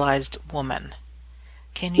materialized woman.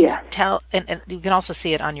 Can you tell, and you can also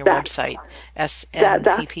see it on your website,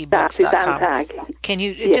 smppbooks.com. Can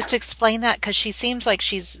you just explain that? Because she seems like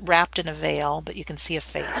she's wrapped in a veil, but you can see a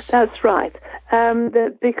face. That's right.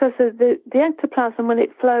 Because of the ectoplasm, when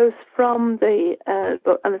it flows from the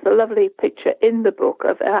book, and there's a lovely picture in the book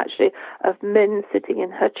of Min sitting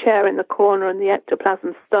in her chair in the corner and the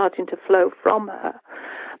ectoplasm starting to flow from her.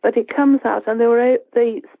 But it comes out, and there were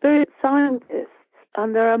the spirit scientists,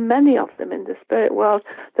 and there are many of them in the spirit world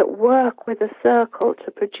that work with a circle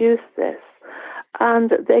to produce this.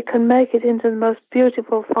 And they can make it into the most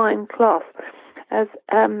beautiful fine cloth. As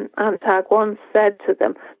Antag once said to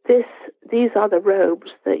them, these are the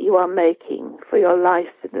robes that you are making for your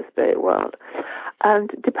life in the spirit world.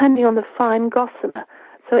 And depending on the fine gossamer,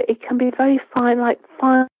 so it can be very fine, like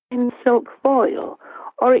fine silk foil,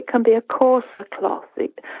 or it can be a coarser cloth.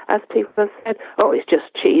 As people have said, it's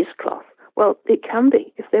just cheesecloth. Well, it can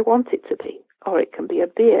be if they want it to be, or it can be a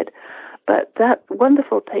beard. But that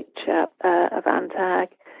wonderful picture of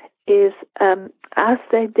Antag is as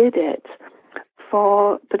they did it,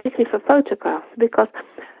 particularly for photographs, because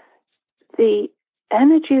the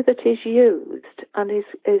energy that is used and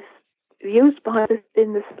is used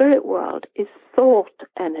in the spirit world is thought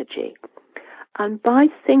energy. And by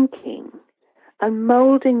thinking and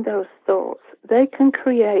molding those thoughts, they can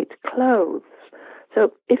create clothes.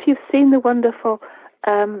 So if you've seen the wonderful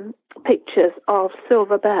pictures of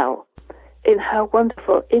Silver Bell in her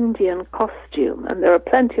wonderful Indian costume, and there are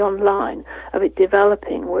plenty online of it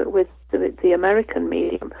developing with the American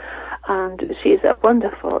medium, and she's a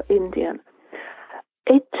wonderful Indian.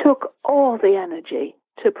 It took all the energy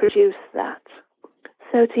to produce that.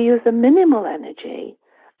 So to use the minimal energy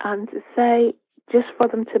and to say just for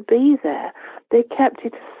them to be there, they kept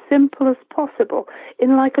it as simple as possible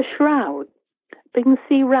in like a shroud. You can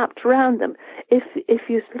see wrapped around them. If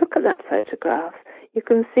you look at that photograph, you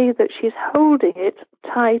can see that she's holding it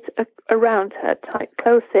tight around her, tight,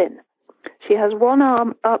 close in. She has one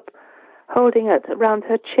arm up, holding it around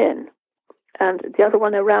her chin, and the other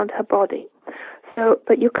one around her body.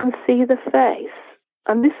 But you can see the face.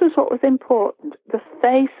 And this was what was important. The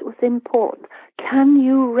face was important. Can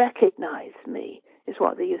you recognize me, is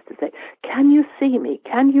what they used to say. Can you see me?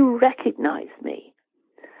 Can you recognize me?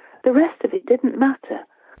 The rest of it didn't matter.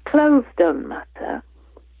 Clothes don't matter.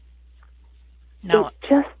 No. It's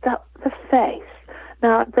just the face.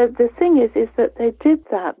 Now, the thing is that they did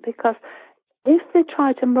that because if they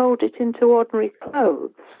tried to mold it into ordinary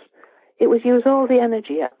clothes, it would use all the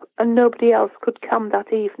energy up and nobody else could come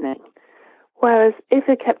that evening. Whereas if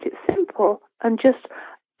they kept it simple and just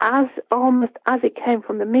almost as it came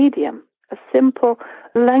from the medium, a simple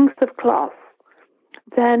length of cloth,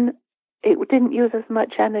 then it didn't use as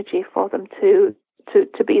much energy for them to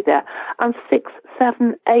be there. And 6,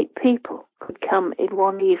 7, 8 people could come in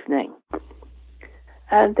one evening.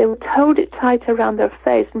 And they would hold it tight around their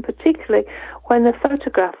face, and particularly when the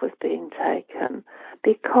photograph was being taken,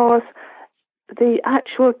 because the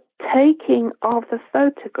actual taking of the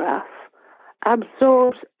photograph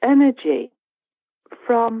absorbs energy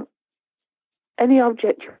from any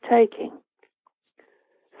object you're taking.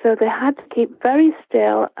 So they had to keep very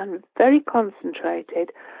still and very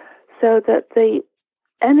concentrated so that the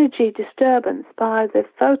energy disturbance by the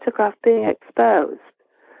photograph being exposed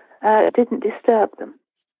didn't disturb them.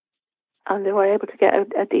 And they were able to get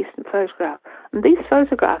a decent photograph. And these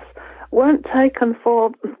photographs weren't taken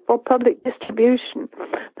for public distribution.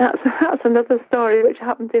 That's another story which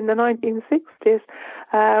happened in the 1960s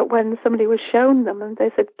when somebody was shown them and they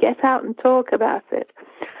said, get out and talk about it.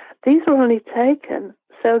 These were only taken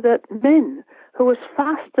so that Min who was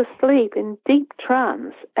fast asleep in deep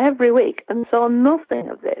trance every week and saw nothing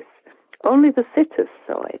of this. Only the sitters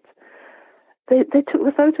saw it. They took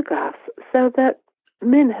the photographs so that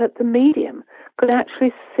Min, the medium, could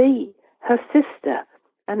actually see her sister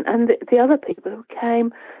and the other people who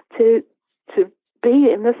came to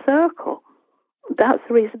be in the circle. That's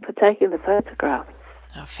the reason for taking the photographs.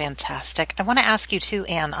 Oh, fantastic. I want to ask you too,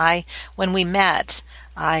 Anne, when we met,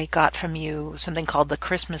 I got from you something called the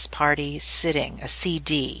Christmas Party Sitting, a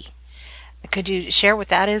CD. Could you share what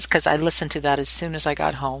that is? Because I listened to that as soon as I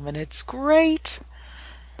got home, and it's great.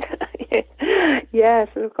 Yes,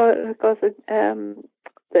 of course,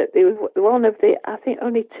 that it was one of the, I think,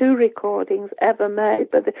 only 2 recordings ever made,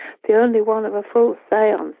 but the only one of a full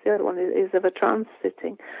seance. The other one is of a trance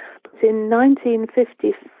sitting. But in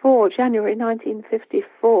 1954, January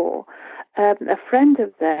 1954, a friend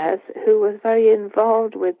of theirs who was very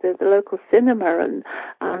involved with the local cinema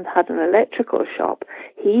and had an electrical shop,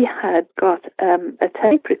 he had got a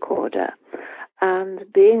tape recorder, and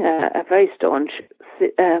being a very staunch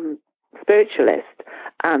spiritualist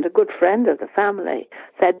and a good friend of the family,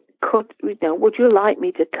 said, would you like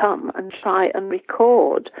me to come and try and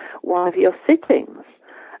record one of your sittings?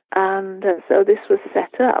 And so this was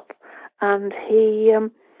set up, and he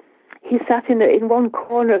sat in one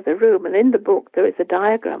corner of the room, and in the book there is a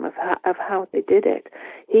diagram of how they did it.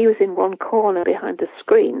 He was in one corner behind the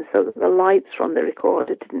screen so that the lights from the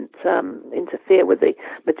recorder didn't interfere with the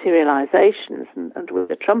materializations and with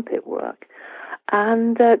the trumpet work.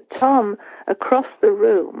 And Tom, across the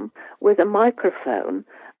room with a microphone,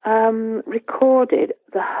 recorded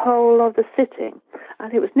the whole of the sitting.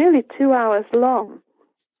 And it was nearly 2 hours long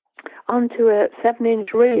onto a 7-inch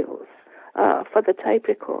reels for the tape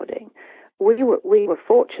recording. We were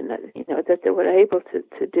fortunate, that they were able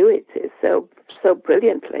to do it so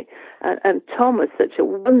brilliantly. And Tom was such a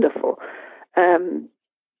wonderful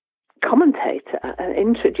commentator and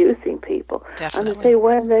introducing people. Definitely. And they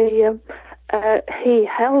when they he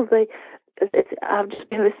held I've just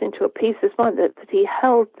been listening to a piece this morning that he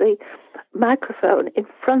held the microphone in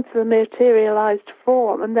front of the materialized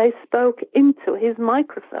form, and they spoke into his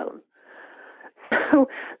microphone. So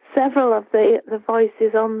several of the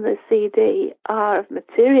voices on the CD are of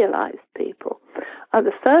materialized people.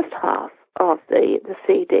 The first half of the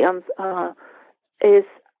CD is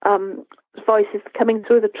voices coming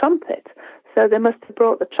through the trumpet. So they must have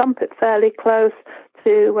brought the trumpet fairly close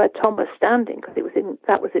to where Tom was standing, because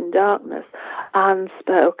that was in darkness, and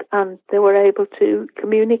spoke, and they were able to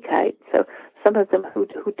communicate. So some of them who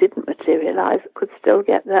didn't materialize could still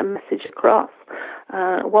get their message across.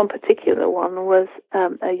 One particular one was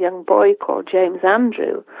a young boy called James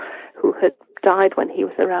Andrew, who had died when he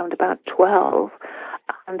was around about 12,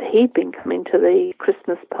 and he'd been coming to the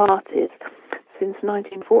Christmas parties since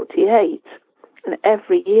 1948. And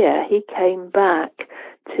every year he came back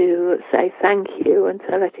to say thank you and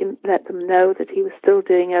to let them know that he was still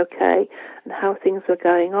doing okay and how things were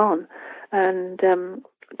going on. And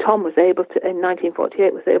Tom was able to, in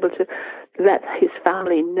 1948, was able to let his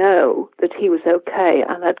family know that he was okay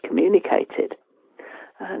and had communicated.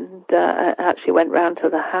 And actually went round to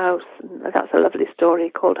the house, and that's a lovely story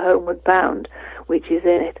called Homeward Bound, which is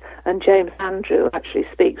in it. And James Andrew actually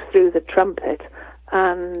speaks through the trumpet,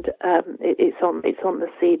 and it's on the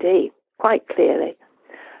CD quite clearly.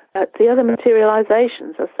 The other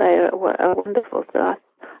materializations, I say, are wonderful. So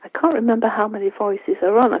I can't remember how many voices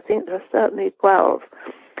are on. I think there are certainly 12.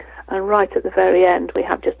 And right at the very end, we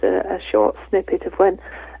have just a short snippet of when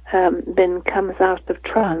Min comes out of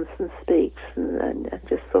trance and speaks and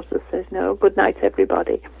just sort of says, good night,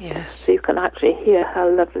 everybody. Yes. So you can actually hear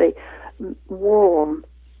her lovely, warm,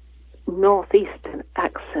 northeastern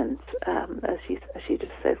accent as she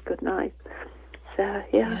just says good night. So,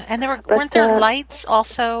 yeah. And weren't there lights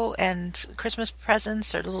also and Christmas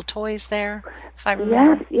presents or little toys there, if I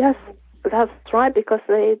remember? Yes, that's right, because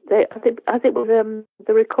I think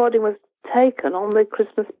the recording was taken on the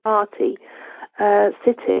Christmas party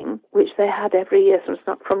sitting, which they had every year, so it's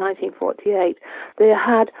not from 1948. They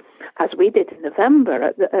had, as we did in November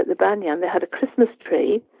at the Banyan, they had a Christmas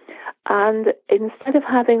tree, and instead of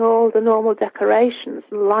having all the normal decorations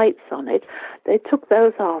and lights on it, they took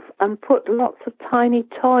those off and put lots of tiny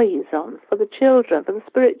toys on for the children, for the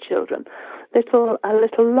spirit children. A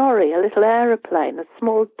little lorry, a little aeroplane, a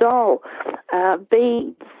small doll,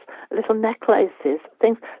 beads, little necklaces,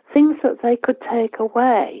 things that they could take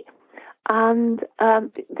away. And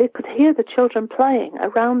they could hear the children playing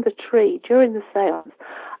around the tree during the seance,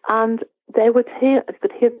 and they could hear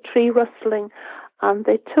the tree rustling, and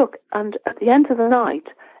and at the end of the night,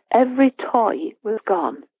 every toy was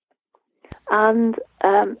gone. And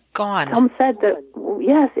Gone. Tom said that,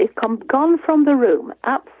 yes, it gone from the room,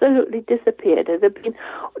 absolutely disappeared. It had been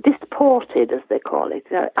disported, as they call it.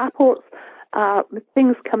 Apports are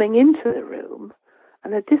things coming into the room,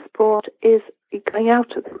 and a disport is going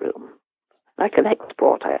out of the room, like an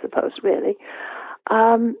export, I suppose, really.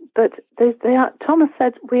 But Thomas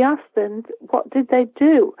said, we asked them, what did they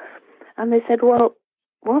do? And they said, well,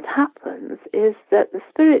 what happens is that the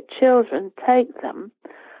spirit children take them,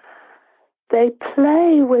 they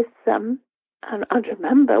play with them, and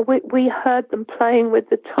remember, we heard them playing with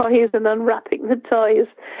the toys and unwrapping the toys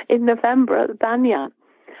in November at the Banyan.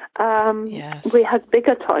 Yes. We had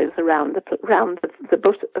bigger toys around the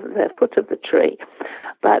foot of the tree,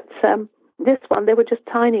 but this one, they were just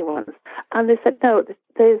tiny ones. And they said, no,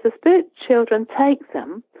 the spirit children take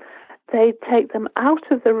them, they take them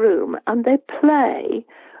out of the room, and they play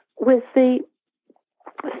with the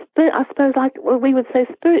spirit, I suppose, like we would say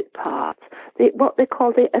spirit part, what they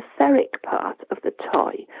call the etheric part of the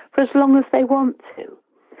toy, for as long as they want to.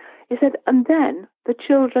 He said, and then the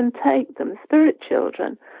children take them, spirit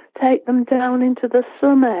children, take them down into the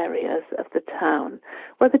slum areas of the town,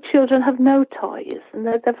 where the children have no toys, and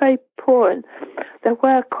they're very poor, and there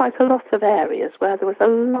were quite a lot of areas where there was a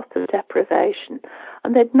lot of deprivation,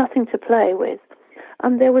 and they had nothing to play with,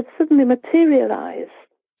 and they would suddenly materialize.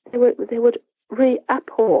 They would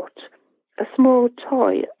re-apport a small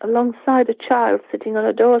toy alongside a child sitting on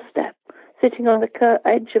a doorstep, sitting on the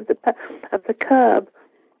edge of the curb,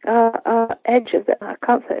 edge of the, I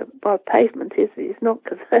can't say, well, pavement is not,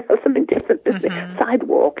 because there's something different,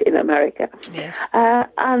 sidewalk in America. Yes.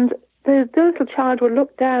 And the little child would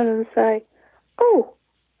look down and say, oh,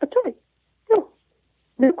 a toy.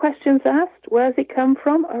 No questions asked, where's it come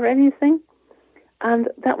from or anything. And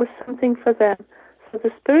that was something for them. So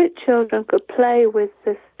the spirit children could play with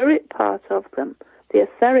the spirit part of them, the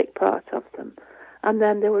etheric part of them, and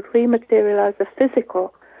then they would rematerialize the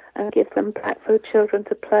physical and give them back for the children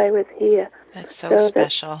to play with here. That's so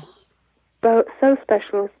special. So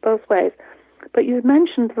special both ways. But you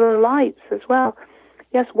mentioned the lights as well.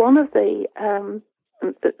 Yes, one of the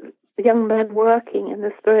young men working in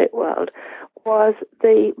the spirit world was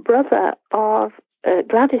the brother of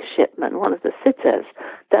Gladys Shipman, one of the sitters.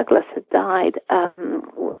 Douglas had died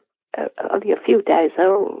only a few days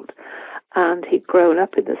old, and he'd grown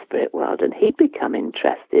up in the spirit world, and he'd become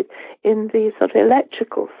interested in the sort of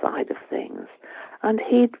electrical side of things, and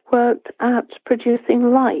he'd worked at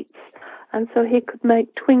producing lights, and so he could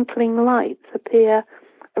make twinkling lights appear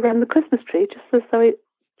around the Christmas tree, just as though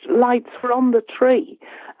lights were on the tree,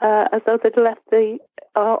 as though they'd left the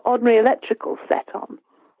ordinary electrical set on,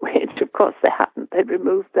 which of course they hadn't. They'd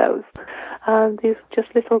removed those. And these just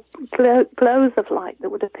little glows of light that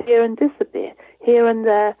would appear and disappear here and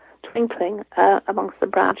there, twinkling amongst the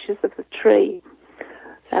branches of the tree.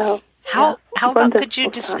 So, how about, could you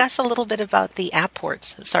discuss a little bit about the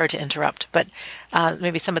apports? Sorry to interrupt, but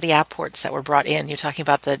maybe some of the apports that were brought in. You're talking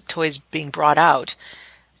about the toys being brought out.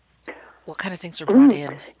 What kind of things were brought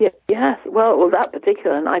in? Yes. Well, that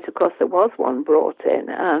particular night, of course, there was one brought in,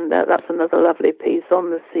 and that's another lovely piece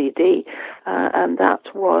on the CD, and that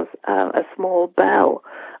was a small bell,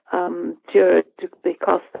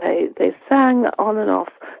 because they sang on and off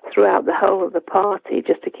throughout the whole of the party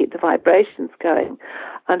just to keep the vibrations going.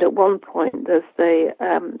 And at one point, there's the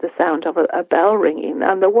sound of a bell ringing,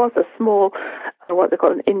 and there was a small, what they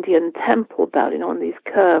call an Indian temple bell, one of these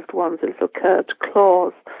curved ones, little curved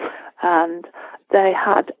claws. And they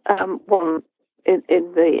had one in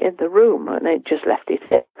the room, and they just left it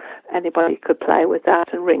in. Anybody could play with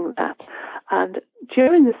that and ring that. And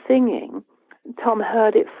during the singing, Tom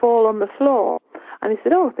heard it fall on the floor, and he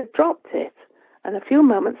said, "Oh, they've dropped it." And a few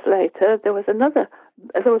moments later, there was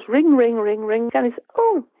ring, ring, ring, ring, and he said,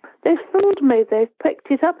 "Oh, they've fooled me. They've picked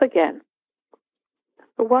it up again."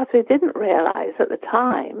 But what we didn't realize at the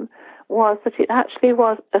time was that it actually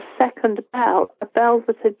was a second bell, a bell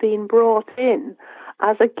that had been brought in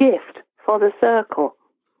as a gift for the circle.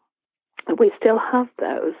 We still have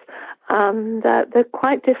those, and they're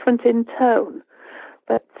quite different in tone.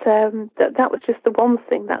 But that was just the one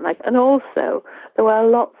thing that night. And also, there were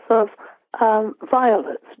lots of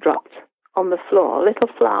violets dropped on the floor, little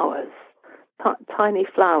flowers. Tiny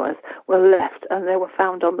flowers were left, and they were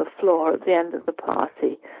found on the floor at the end of the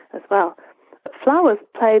party as well. Flowers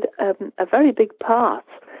played a very big part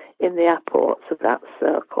in the apports of that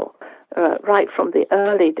circle, right from the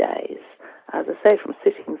early days, as I say, from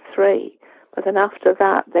sitting 3. But then after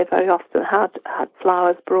that, they very often had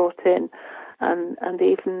flowers brought in, and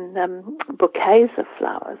even bouquets of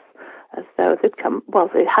flowers, as though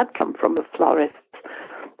they had come from a florist.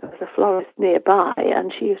 there was a florist nearby,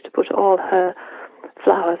 and she used to put all her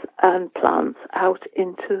flowers and plants out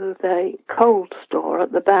into the cold store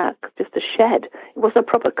at the back, just a shed. It was a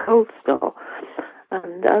proper cold store.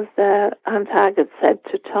 And as Aunt Ag had said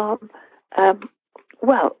to Tom,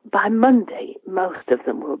 well, by Monday, most of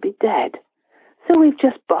them will be dead. So we've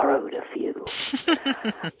just borrowed a few.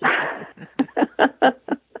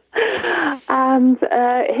 And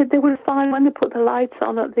they would find, when they put the lights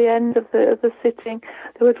on at the end of the sitting,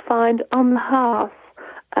 they would find on the hearth,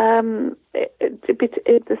 in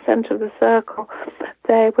the centre of the circle,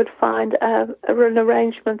 they would find an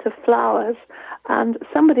arrangement of flowers, and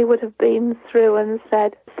somebody would have been through and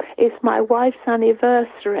said, "It's my wife's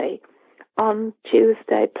anniversary on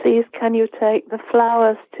Tuesday. Please, can you take the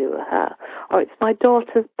flowers to her?" Or, "It's my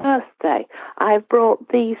daughter's birthday. I've brought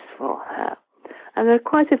these for her." And there are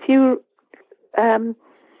quite a few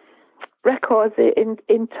records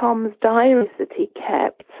in Tom's diaries that he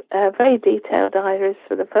kept, very detailed diaries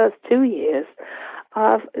for the first 2 years,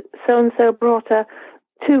 of so-and-so brought her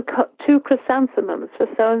two chrysanthemums for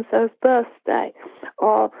so-and-so's birthday,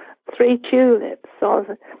 or 3 tulips,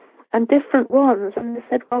 and different ones. And they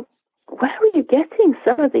said, "Well, where are you getting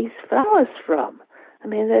some of these flowers from?" I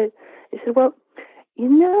mean, he said, "Well, you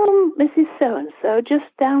know, Mrs. So-and-so,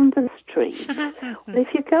 just down the street. Well,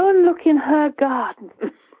 if you go and look in her garden..."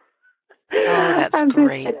 Oh, that's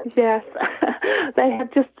great. Yes. They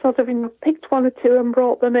had just sort of picked 1 or 2 and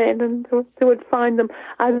brought them in, and they would find them.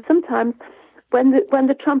 And sometimes when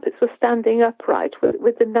the trumpets were standing upright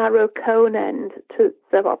with the narrow cone end to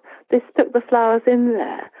them up, they stuck the flowers in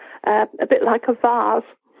there, a bit like a vase.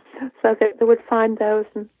 So they would find those,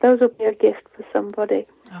 and those would be a gift for somebody.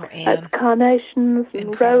 Oh, Anne. Carnations and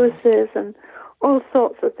Incredible. roses and all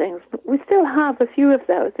sorts of things. We still have a few of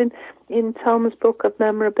those in Tom's book of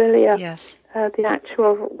memorabilia. Yes. The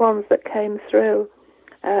actual ones that came through.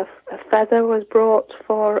 A feather was brought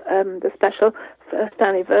for the special first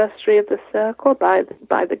anniversary of the circle by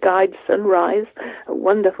the guide Sunrise, a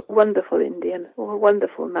wonderful Indian, or a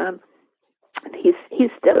wonderful man. And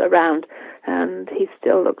he's still around, and he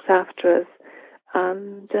still looks after us,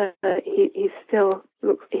 and he's still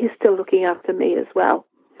looking after me as well.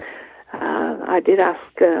 I did ask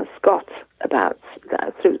Scott about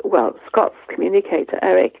that. Scott's communicator,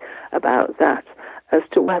 Eric, about that, as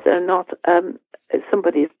to whether or not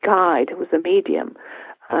somebody's guide, who was a medium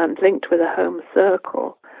and linked with a home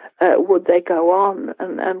circle, would they go on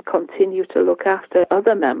and continue to look after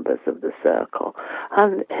other members of the circle?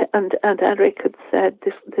 And Eric had said,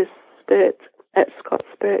 this spirit, Scott's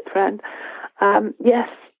spirit friend, yes,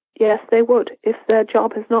 they would, if their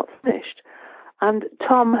job is not finished. And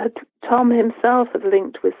Tom himself had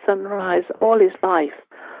linked with Sunrise all his life,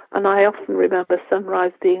 and I often remember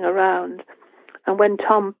Sunrise being around. And when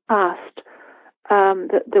Tom passed,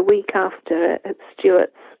 the week after at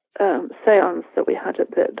Stuart's seance that we had at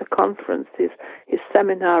the conference, his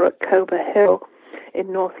seminar at Cober Hill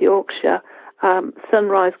in North Yorkshire,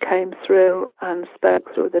 Sunrise came through and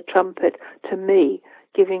spoke through the trumpet to me,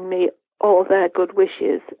 giving me all their good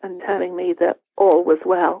wishes and telling me that all was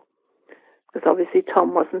well. Because obviously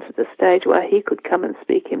Tom wasn't at a stage where he could come and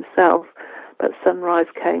speak himself, but Sunrise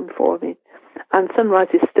came for me. And Sunrise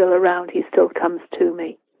is still around. He still comes to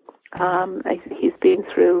me. He's been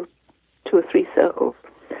through 2 or 3 circles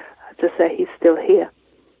to say he's still here.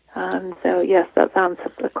 And so, yes, that's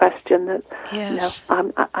answered the question. That yes.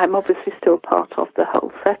 I'm obviously still part of the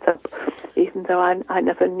whole setup, even though I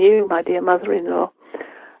never knew my dear mother-in-law,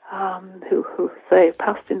 who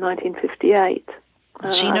passed in 1958.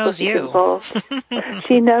 She knows you.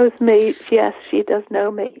 She knows me. Yes, she does know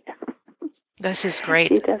me. This is great.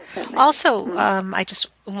 She does know me. Also, I just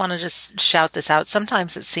want to just shout this out.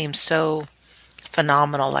 Sometimes it seems so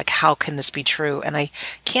phenomenal, like how can this be true? And I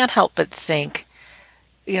can't help but think,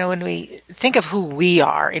 when we think of who we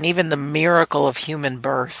are, and even the miracle of human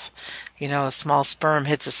birth, a small sperm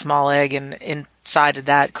hits a small egg, and inside of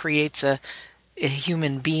that creates a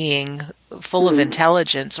human being full of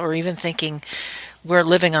intelligence, or even thinking we're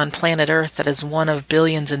living on planet Earth that is one of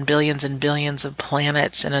billions and billions and billions of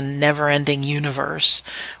planets in a never-ending universe.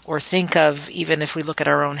 Or think of, even if we look at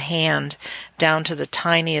our own hand, down to the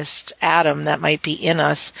tiniest atom that might be in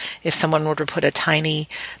us, if someone were to put a tiny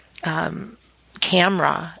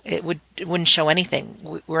camera, it wouldn't show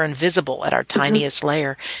anything. We're invisible at our tiniest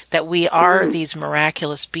layer, that we are these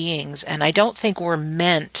miraculous beings. And I don't think we're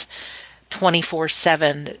meant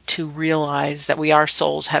 24/7 to realize that we are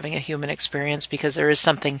souls having a human experience, because there is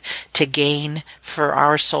something to gain for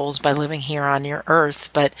our souls by living here on your earth.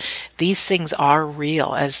 But these things are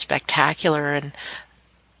real, as spectacular and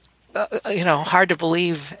hard to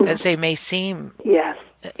believe as they may seem. Yes.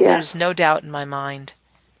 There's no doubt in my mind.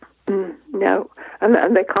 No,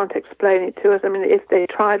 and they can't explain it to us. I mean, if they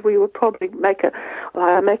tried, we would probably make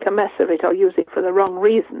a mess of it or use it for the wrong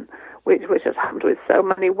reason, which has happened with so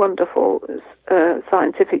many wonderful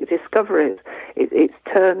scientific discoveries. It's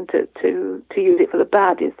turned to use it for the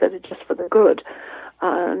bad instead of just for the good,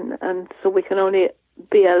 and so we can only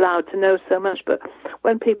be allowed to know so much. But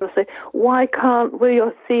when people say, "Why can't we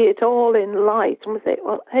see it all in light?" and we say,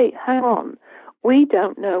 "Well, hey, hang on. We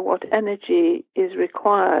don't know what energy is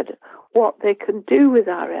required, what they can do with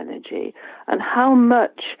our energy, and how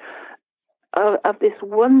much of this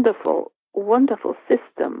wonderful, wonderful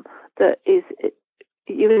system that is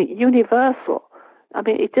universal." I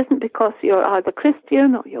mean, it isn't because you're either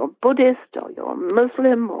Christian or you're Buddhist or you're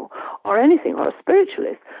Muslim or anything, or a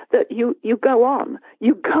spiritualist, that you go on.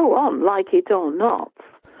 You go on like it or not.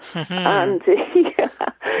 And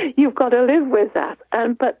you've got to live with that.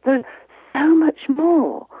 But there's so much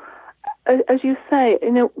more. As you say,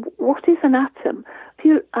 what is an atom?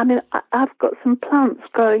 I've got some plants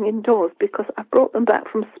growing indoors because I brought them back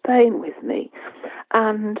from Spain with me,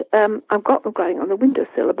 and I've got them growing on the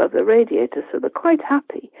windowsill above the radiator, so they're quite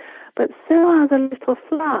happy. But so are the little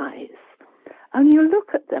flies. And you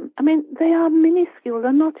look at them, they are minuscule.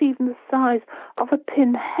 They're not even the size of a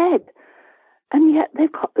pinhead. And yet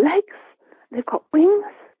they've got legs, they've got wings,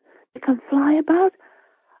 they can fly about.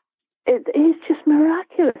 It is just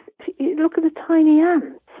miraculous. You look at the tiny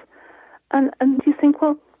ants, and you think,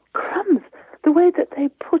 well, crumbs, the way that they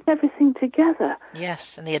put everything together.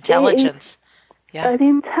 Yes, and the intelligence. The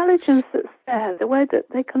intelligence that's there, the way that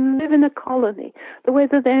they can live in a colony, the way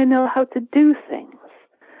that they know how to do things.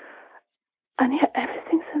 And yet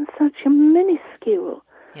everything's in such a minuscule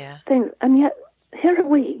thing. And yet here are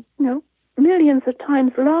we, millions of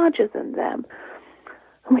times larger than them.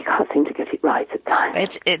 And we can't seem to get it right at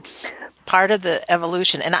times. It's part of the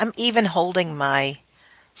evolution. And I'm even holding my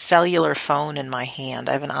cellular phone in my hand.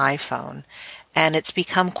 I have an iPhone. And it's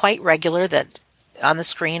become quite regular that on the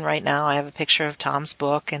screen right now I have a picture of Tom's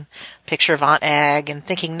book and a picture of Aunt Ag, and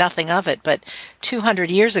thinking nothing of it. But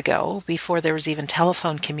 200 years ago, before there was even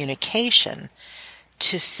telephone communication,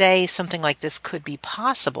 to say something like this could be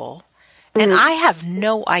possible. And I have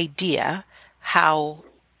no idea how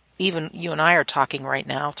even you and I are talking right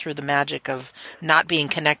now through the magic of not being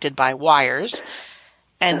connected by wires,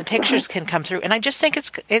 and the pictures can come through. And I just think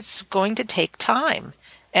it's going to take time,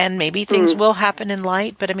 and maybe things will happen in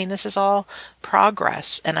light. But this is all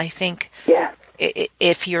progress. And I think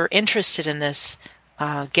if you're interested in this,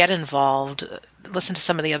 get involved, listen to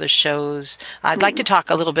some of the other shows. I'd like to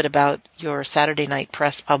talk a little bit about your Saturday Night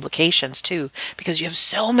Press publications too, because you have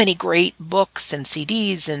so many great books and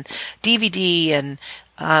CDs and DVD and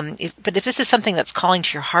but if this is something that's calling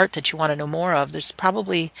to your heart that you want to know more of, there's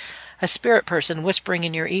probably a spirit person whispering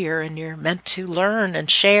in your ear, and you're meant to learn and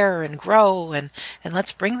share and grow, and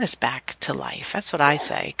let's bring this back to life. That's what I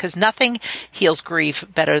say, because nothing heals grief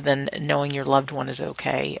better than knowing your loved one is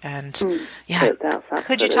okay. And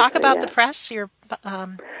could you talk about the press?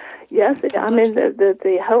 Yes,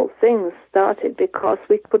 the whole thing started because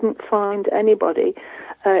we couldn't find anybody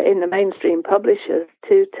in the mainstream publishers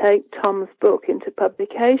to take Tom's book into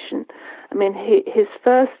publication. His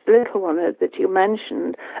first little one that you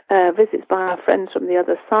mentioned, Visits by Our Friends from the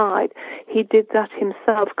Other Side, he did that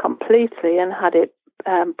himself completely and had it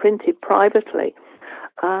printed privately,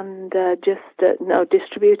 and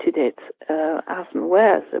distributed it as and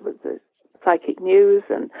where. So it was the Psychic News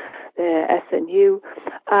and the SNU.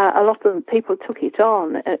 A lot of people took it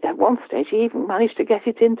on. At one stage, he even managed to get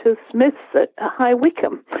it into Smith's at High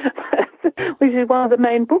Wycombe, which is one of the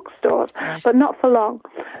main bookstores, but not for long.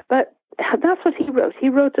 But that's what he wrote. He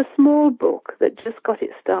wrote a small book that just got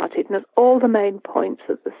it started and has all the main points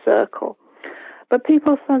of the circle. But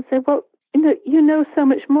people started saying, well, you know so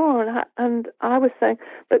much more, and I was saying,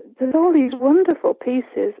 but there's all these wonderful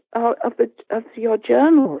pieces of your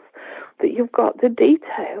journals that you've got the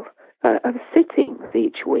detail of sittings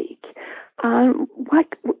each week.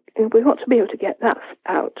 We ought to be able to get that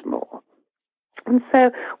out more. And so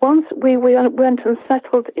once we went and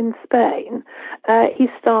settled in Spain, he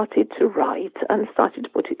started to write and started to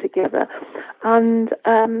put it together. And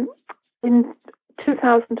in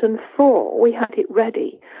 2004, we had it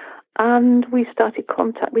ready. And we started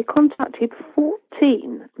we contacted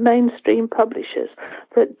 14 mainstream publishers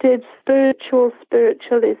that did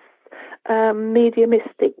spiritualist,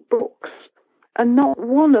 mediumistic books, and not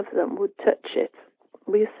one of them would touch it.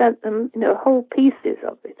 We sent them, whole pieces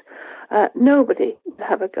of it. Nobody would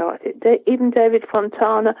have a go at it. Even David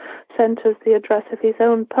Fontana sent us the address of his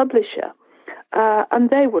own publisher, and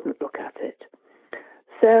they wouldn't look at it.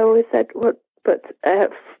 So we said, well, But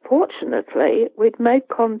fortunately, we'd made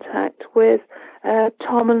contact with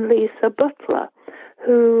Tom and Lisa Butler,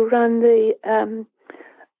 who ran the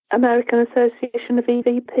American Association of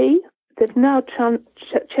EVP. They've now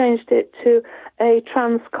changed it to a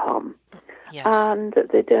Transcom. Yes. And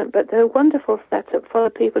they don't, but they're a wonderful setup for the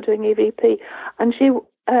people doing EVP. And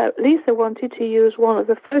Lisa wanted to use one of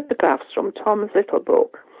the photographs from Tom's little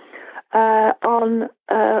book on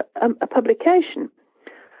a publication.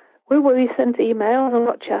 We sent email and a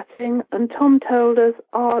lot chatting, and Tom told us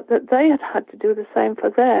that they had to do the same for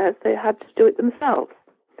theirs. They had to do it themselves.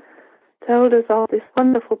 Told us of this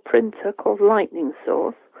wonderful printer called Lightning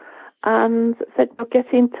Source, and said, well,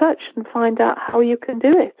 get in touch and find out how you can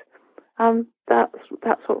do it. And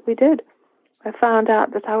that's what we did. I found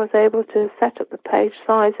out that I was able to set up the page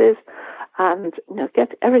sizes and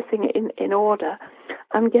get everything in order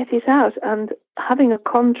and get it out. And having a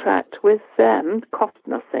contract with them cost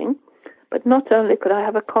nothing. But not only could I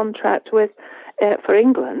have a contract for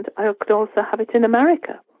England, I could also have it in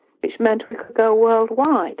America, which meant we could go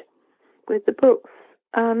worldwide with the books.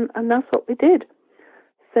 And that's what we did.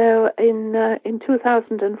 So in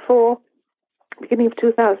 2004, beginning of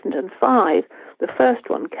 2005, the first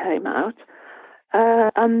one came out.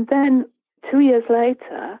 And then 2 years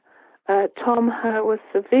later, Tom was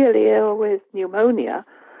severely ill with pneumonia,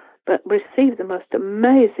 but received the most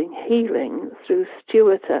amazing healing through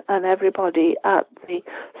Stuart and everybody at the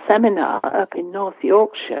seminar up in North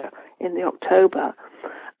Yorkshire in the October.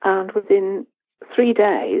 And within 3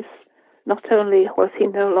 days, not only was he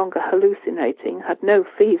no longer hallucinating, had no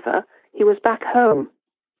fever, he was back home,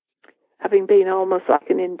 having been almost like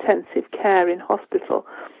an intensive care in hospital.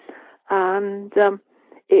 And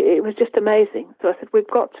it was just amazing. So I said, we've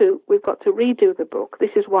got to redo the book.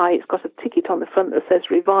 This is why it's got a ticket on the front that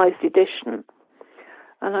says revised edition.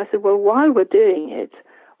 And I said, well, while we're doing it,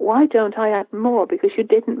 why don't I add more? Because you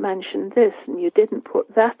didn't mention this and you didn't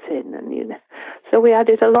put that in. And so we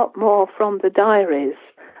added a lot more from the diaries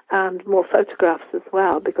and more photographs as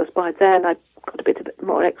well, because by then I'd got a bit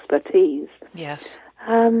more expertise. Yes.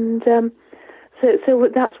 And so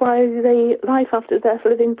that's why the Life After Death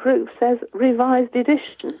Living Proof says revised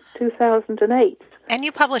edition, 2008. And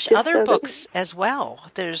you publish other books as well.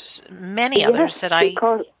 There's many others that I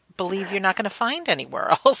believe you're not going to find anywhere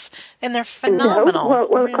else, and they're phenomenal. No,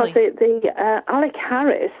 well, really. Because the Alec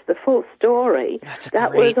Harris, the full story,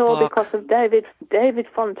 that was all book. Because of David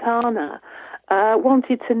Fontana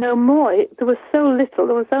wanted to know more. There was so little.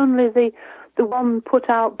 There was only the one put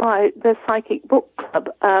out by the Psychic Book Club,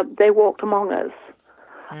 They Walked Among Us,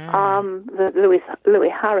 Louis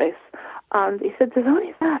Harris. And he said, there's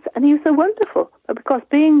only that. And he was so wonderful, because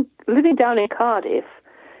living down in Cardiff,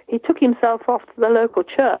 he took himself off to the local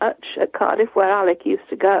church at Cardiff, where Alec used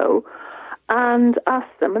to go, and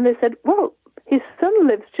asked them. And they said, well, his son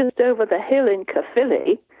lives just over the hill in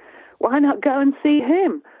Caerphilly. Why not go and see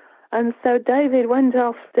him? And so David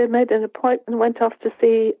made an appointment, went off to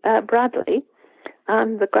see Bradley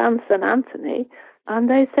and the grandson Anthony, and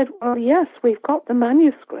they said, well, yes, we've got the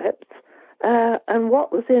manuscript, and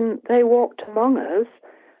what was in They Walked Among Us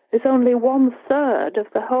is only 1/3 of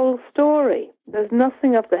the whole story. There's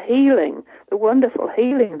nothing of the healing, the wonderful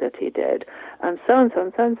healing that he did, and so and so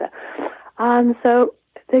and so and so. And so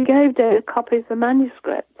they gave David a copy of the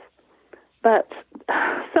manuscript, but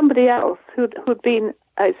somebody else who'd been,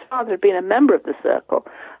 his father had been a member of the circle,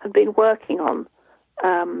 had been working on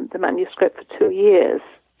the manuscript for 2 years,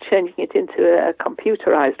 changing it into a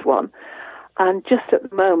computerized one. And just at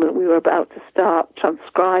the moment, we were about to start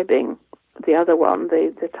transcribing the other one,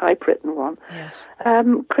 the typewritten one. Yes.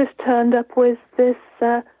 Chris turned up with this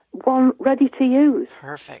one ready to use.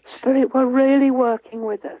 Perfect. But we're really working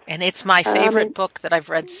with us. And it's my favorite book that I've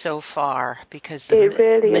read so far, because the it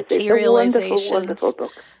really materializations is. It's a wonderful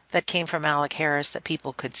book that came from Alec Harris that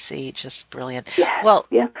people could see, just brilliant. Yes, well,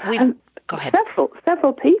 yeah. Go ahead.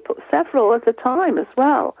 Several people, several at a time as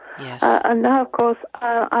well. Yes. And now, of course,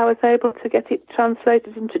 I was able to get it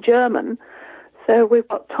translated into German. So we've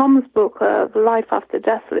got Tom's book, Life After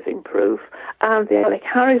Death Living Proof, and the Alec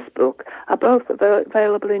Harris book are both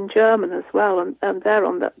available in German as well, and they're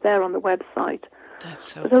on the website.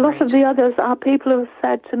 That's so But a lot great. of the others are people who have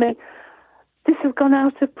said to me, this has gone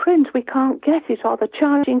out of print, we can't get it, or they're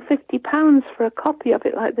charging £50 for a copy of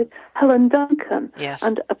it, like the Helen Duncan, Yes.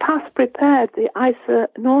 and a Past Prepared, the Isa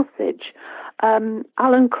Northage,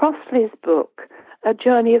 Alan Crossley's book, A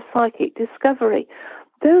Journey of Psychic Discovery.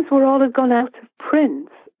 Those were all had gone out of print,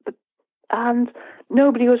 and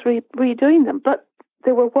nobody was redoing them, but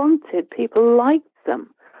they were wanted, people liked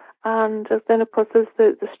them. And then, of course, there's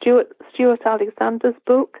the Stuart Alexander's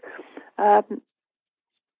book,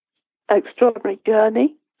 Extraordinary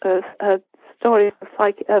Journey, a story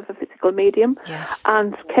of a physical medium, yes,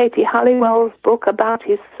 and Katie Halliwell's book about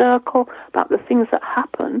his circle, about the things that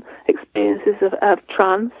happen, experiences of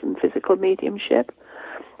trance and physical mediumship.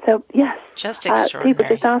 So, yes, just people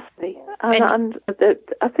extraordinary. just ask me. And I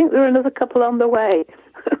think there are another couple on the way.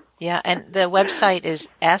 Yeah, and the website is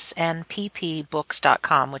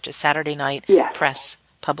snpppbooks.com, which is Saturday Night Yes. Press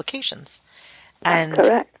Publications. That's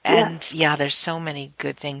correct. And yeah, there's so many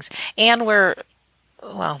good things. And we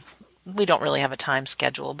don't really have a time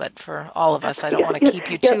schedule, but for all of us, I don't want to keep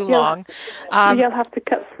you too long. You'll have to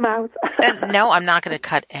cut some out. No, I'm not going to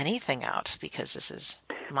cut anything out because this is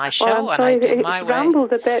my show I'm sorry, and I do my it way.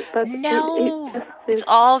 rambled a bit, but no, it's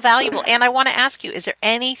all valuable. And I want to ask you, is there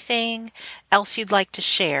anything else you'd like to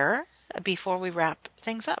share before we wrap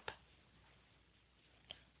things up?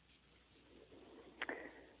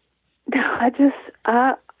 No,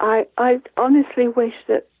 I honestly wish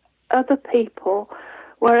that other people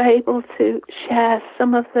were able to share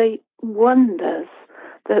some of the wonders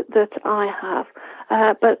that I have.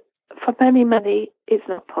 But for many, it's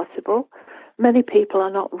not possible. Many people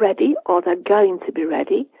are not ready, or they're going to be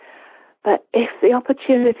ready. But if the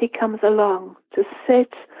opportunity comes along to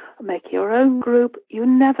sit and make your own group, you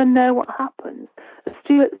never know what happens. As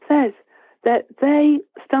Stuart says, that they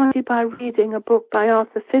started by reading a book by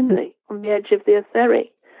Arthur Findlay, On the Edge of the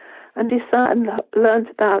Etheric, and learned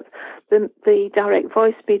about the direct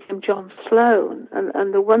voice medium John Sloan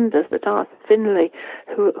and the wonders that Arthur Findlay,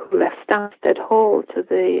 who left Stansted Hall to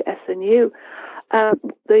the SNU,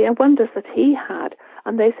 the wonders that he had.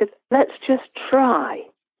 And they said, let's just try.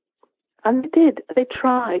 And they did. They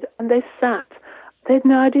tried, and they sat. They had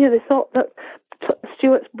no idea. They thought that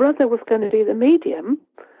Stuart's brother was going to be the medium,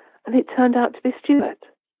 and it turned out to be Stuart.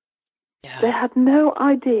 Yeah. They had no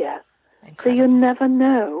idea. Incredible. So you never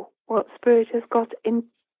know what Spirit has got in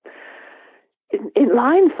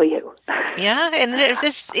line for you. Yeah, and if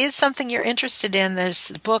this is something you're interested in,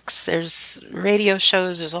 there's books, there's radio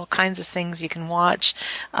shows, there's all kinds of things you can watch.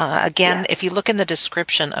 Again, if you look in the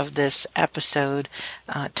description of this episode,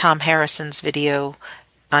 Tom Harrison's video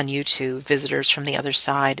on YouTube, Visitors from the Other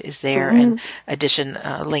Side, is there, and addition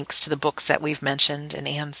links to the books that we've mentioned and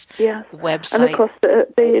Anne's website. And of course,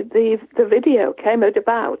 the video came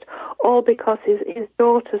about all because his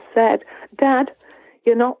daughter said, "Dad,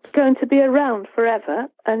 you're not going to be around forever,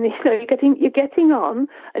 and you're getting on,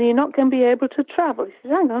 and you're not going to be able to travel." He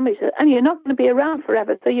said, "Hang on," he said, "and you're not going to be around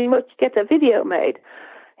forever, so you must get a video made."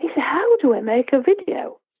 He said, "How do I make a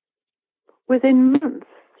video?" Within months,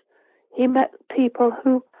 he met people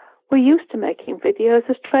who were used to making videos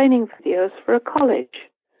as training videos for a college.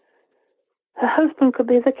 Her husband could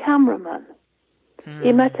be the cameraman.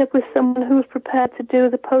 He met up with someone who was prepared to do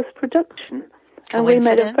the post-production, and we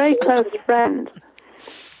made a very close friend.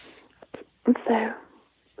 And so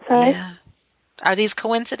yeah. Are these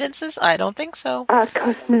coincidences? I don't think so. Of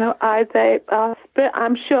course, no. They are.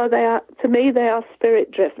 I'm sure they are. To me, they are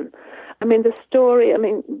spirit-driven. I mean, the story. I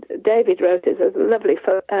mean, David wrote it as a lovely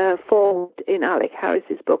foreword in Alec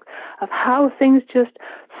Harris's book of how things just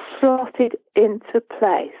slotted into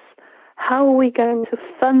place. How are we going to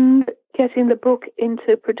fund getting the book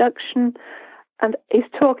into production? And he's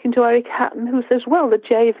talking to Eric Hatton, who says, "Well, the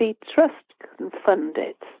JV Trust can fund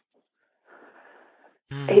it."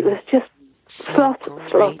 It was just slot.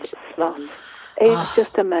 It's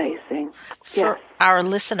just amazing. For our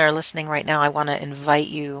listener listening right now, I want to invite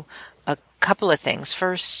you a couple of things.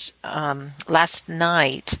 First, last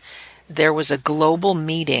night there was a global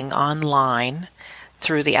meeting online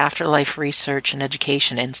through the Afterlife Research and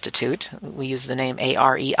Education Institute. We use the name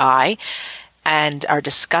AREI. And our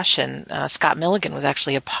discussion, Scott Milligan was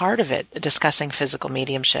actually a part of it, discussing physical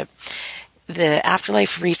mediumship. The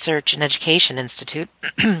Afterlife Research and Education Institute,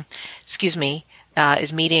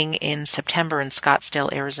 is meeting in September in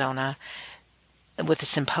Scottsdale, Arizona, with a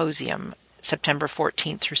symposium, September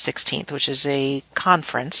 14th through 16th, which is a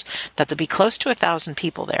conference that there'll be close to 1,000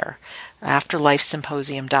 people there.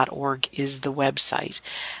 Afterlifesymposium.org is the website.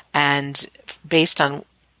 And based on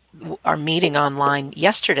our meeting online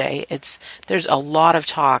yesterday, there's a lot of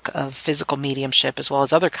talk of physical mediumship as well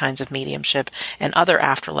as other kinds of mediumship and other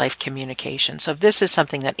afterlife communication. So if this is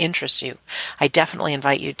something that interests you, I definitely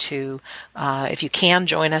invite you to, if you can,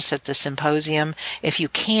 join us at the symposium. If you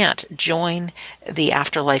can't, join the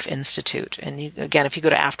Afterlife Institute. And again, if you go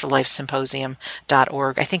to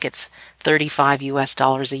afterlifesymposium.org, I think it's $35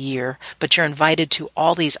 US a year, but you're invited to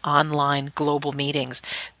all these online global meetings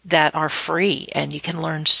that are free, and you can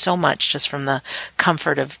learn so much just from the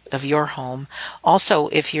comfort of your home. Also,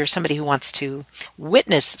 if you're somebody who wants to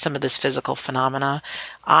witness some of this physical phenomena,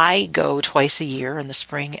 I go twice a year in the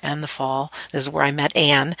spring and the fall. This is where I met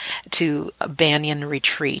Anne, to Banyan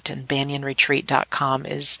Retreat, and banyanretreat.com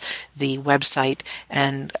is the website.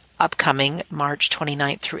 And upcoming March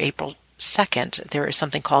 29th through April 2nd, there is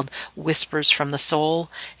something called Whispers from the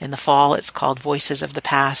Soul. In the fall, it's called Voices of the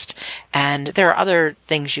Past. And there are other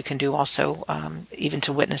things you can do also, even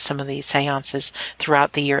to witness some of these seances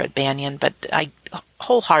throughout the year at Banyan. But I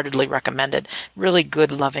wholeheartedly recommend it. Really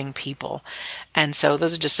good, loving people. And so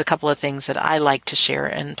those are just a couple of things that I like to share.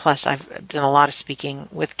 And plus, I've done a lot of speaking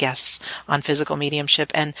with guests on physical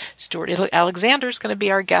mediumship. And Stuart Alexander is going to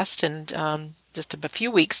be our guest, and just a few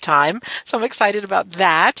weeks' time. So I'm excited about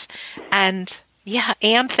that. And yeah,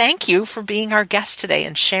 Anne, thank you for being our guest today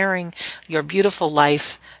and sharing your beautiful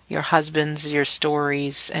life, your husband's, your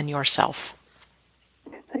stories, and yourself.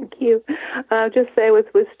 Thank you. I'll just say with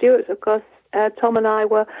Stuart, of course, Tom and I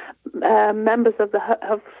were members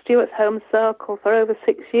of Stuart's home circle for over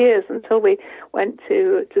 6 years until we went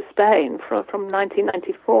to Spain from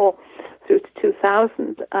 1994 through to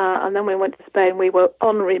 2000. And then we went to Spain. We were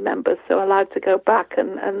honorary members, so allowed to go back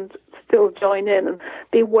and still join in and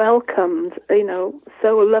be welcomed,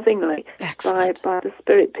 so lovingly by the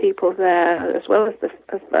spirit people there, as well as the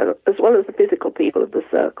physical people of the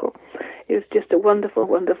circle. It was just a wonderful,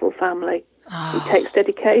 wonderful family. Oh. It takes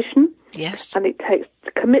dedication. Yes. And it takes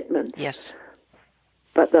commitment. Yes.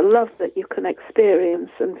 But the love that you can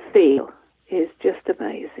experience and feel is just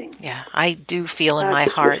amazing. Yeah, I do feel in my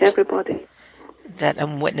heart everybody that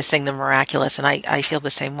I'm witnessing the miraculous, and I feel the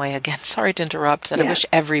same way. Again, sorry to interrupt, that I wish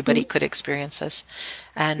everybody could experience this.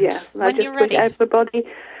 And when you're ready. Everybody,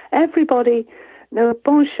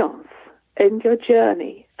 bonne chance in your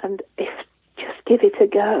journey, and just give it a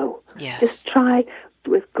go. Yes. Just try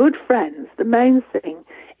with good friends. The main thing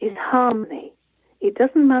is harmony. It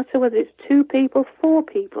doesn't matter whether it's 2 people, 4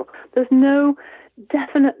 people. There's no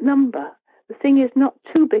definite number. The thing is not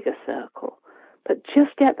too big a circle, but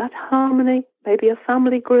just get that harmony, maybe a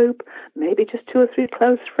family group, maybe just 2 or 3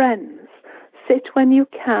 close friends. Sit when you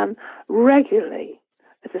can regularly.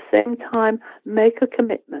 At the same time, make a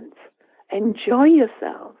commitment. Enjoy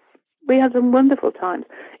yourselves. We had some wonderful times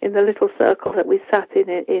in the little circle that we sat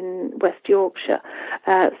in West Yorkshire,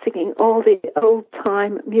 singing all the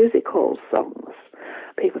old-time music hall songs.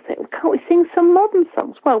 People say, well, can't we sing some modern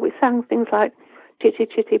songs? Well, we sang things like Chitty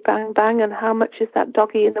Chitty Bang Bang and How Much Is That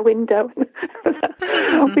Doggy in the Window?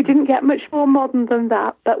 We didn't get much more modern than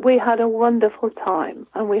that, but we had a wonderful time,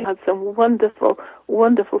 and we had some wonderful,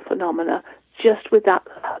 wonderful phenomena just with that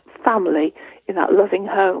family in that loving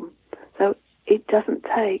home. So it doesn't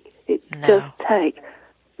take, does take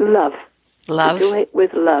love. Love. Do it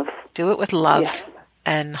with love. Do it with love. Yes.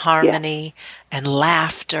 And harmony, and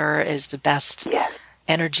laughter is the best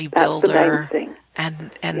energy builder. That's the main thing.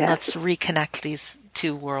 And let's reconnect these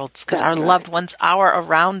 2 worlds, because our loved ones are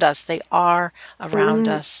around us. They are around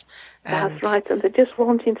us. And that's right. And they're just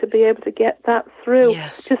wanting to be able to get that through.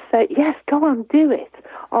 Yes. Just say, yes, go on, do it.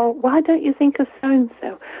 Or why don't you think of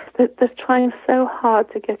so-and-so? They're trying so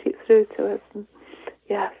hard to get it through to us. And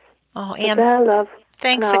yes. Oh, Anne, their love.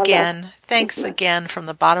 Thanks again. Love. Thanks again from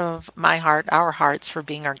the bottom of my heart, our hearts, for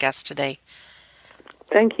being our guest today.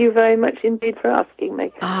 Thank you very much indeed for asking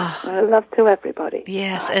me. Love to everybody.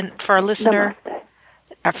 Yes, and for our listener,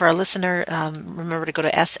 remember to go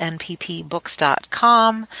to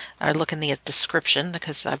snppbooks.com or look in the description,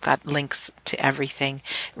 because I've got links to everything.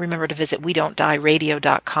 Remember to visit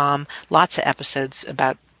WeDon'tDieRadio.com. Lots of episodes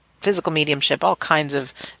about physical mediumship, all kinds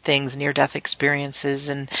of things, near-death experiences,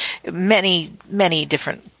 and many, many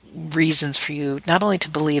different reasons for you not only to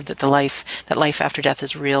believe that life after death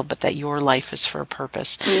is real, but that your life is for a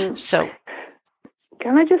purpose. So,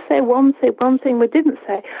 can I just say one thing we didn't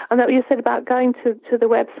say? I know you said about going to the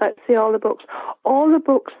website to see all the books. All the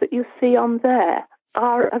books that you see on there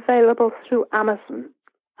are available through Amazon,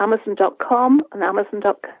 Amazon.com and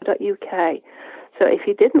Amazon.co.uk. So if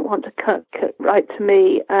you didn't want to write to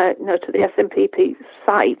me, to the SNPP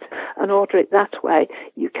site and order it that way,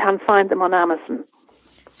 you can find them on Amazon.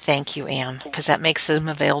 Thank you, Anne, because that makes them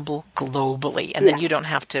available globally, and then you don't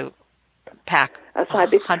have to pack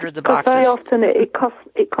hundreds of boxes. Very often it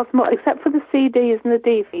costs more, except for the CDs and the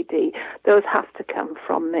DVD. Those have to come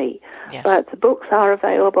from me. Yes. But the books are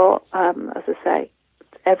available, as I say,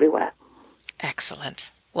 everywhere.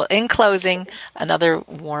 Excellent. Well, in closing, another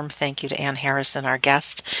warm thank you to Anne Harrison, our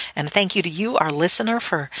guest, and thank you to you, our listener,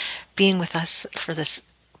 for being with us for this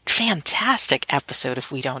fantastic episode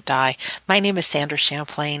of We Don't Die. My name is Sandra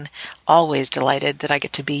Champlain. Always delighted that I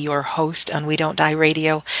get to be your host on We Don't Die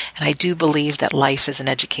Radio. And I do believe that life is an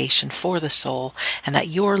education for the soul and that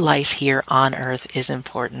your life here on earth is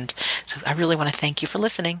important. So I really want to thank you for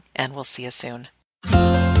listening, and we'll see you soon.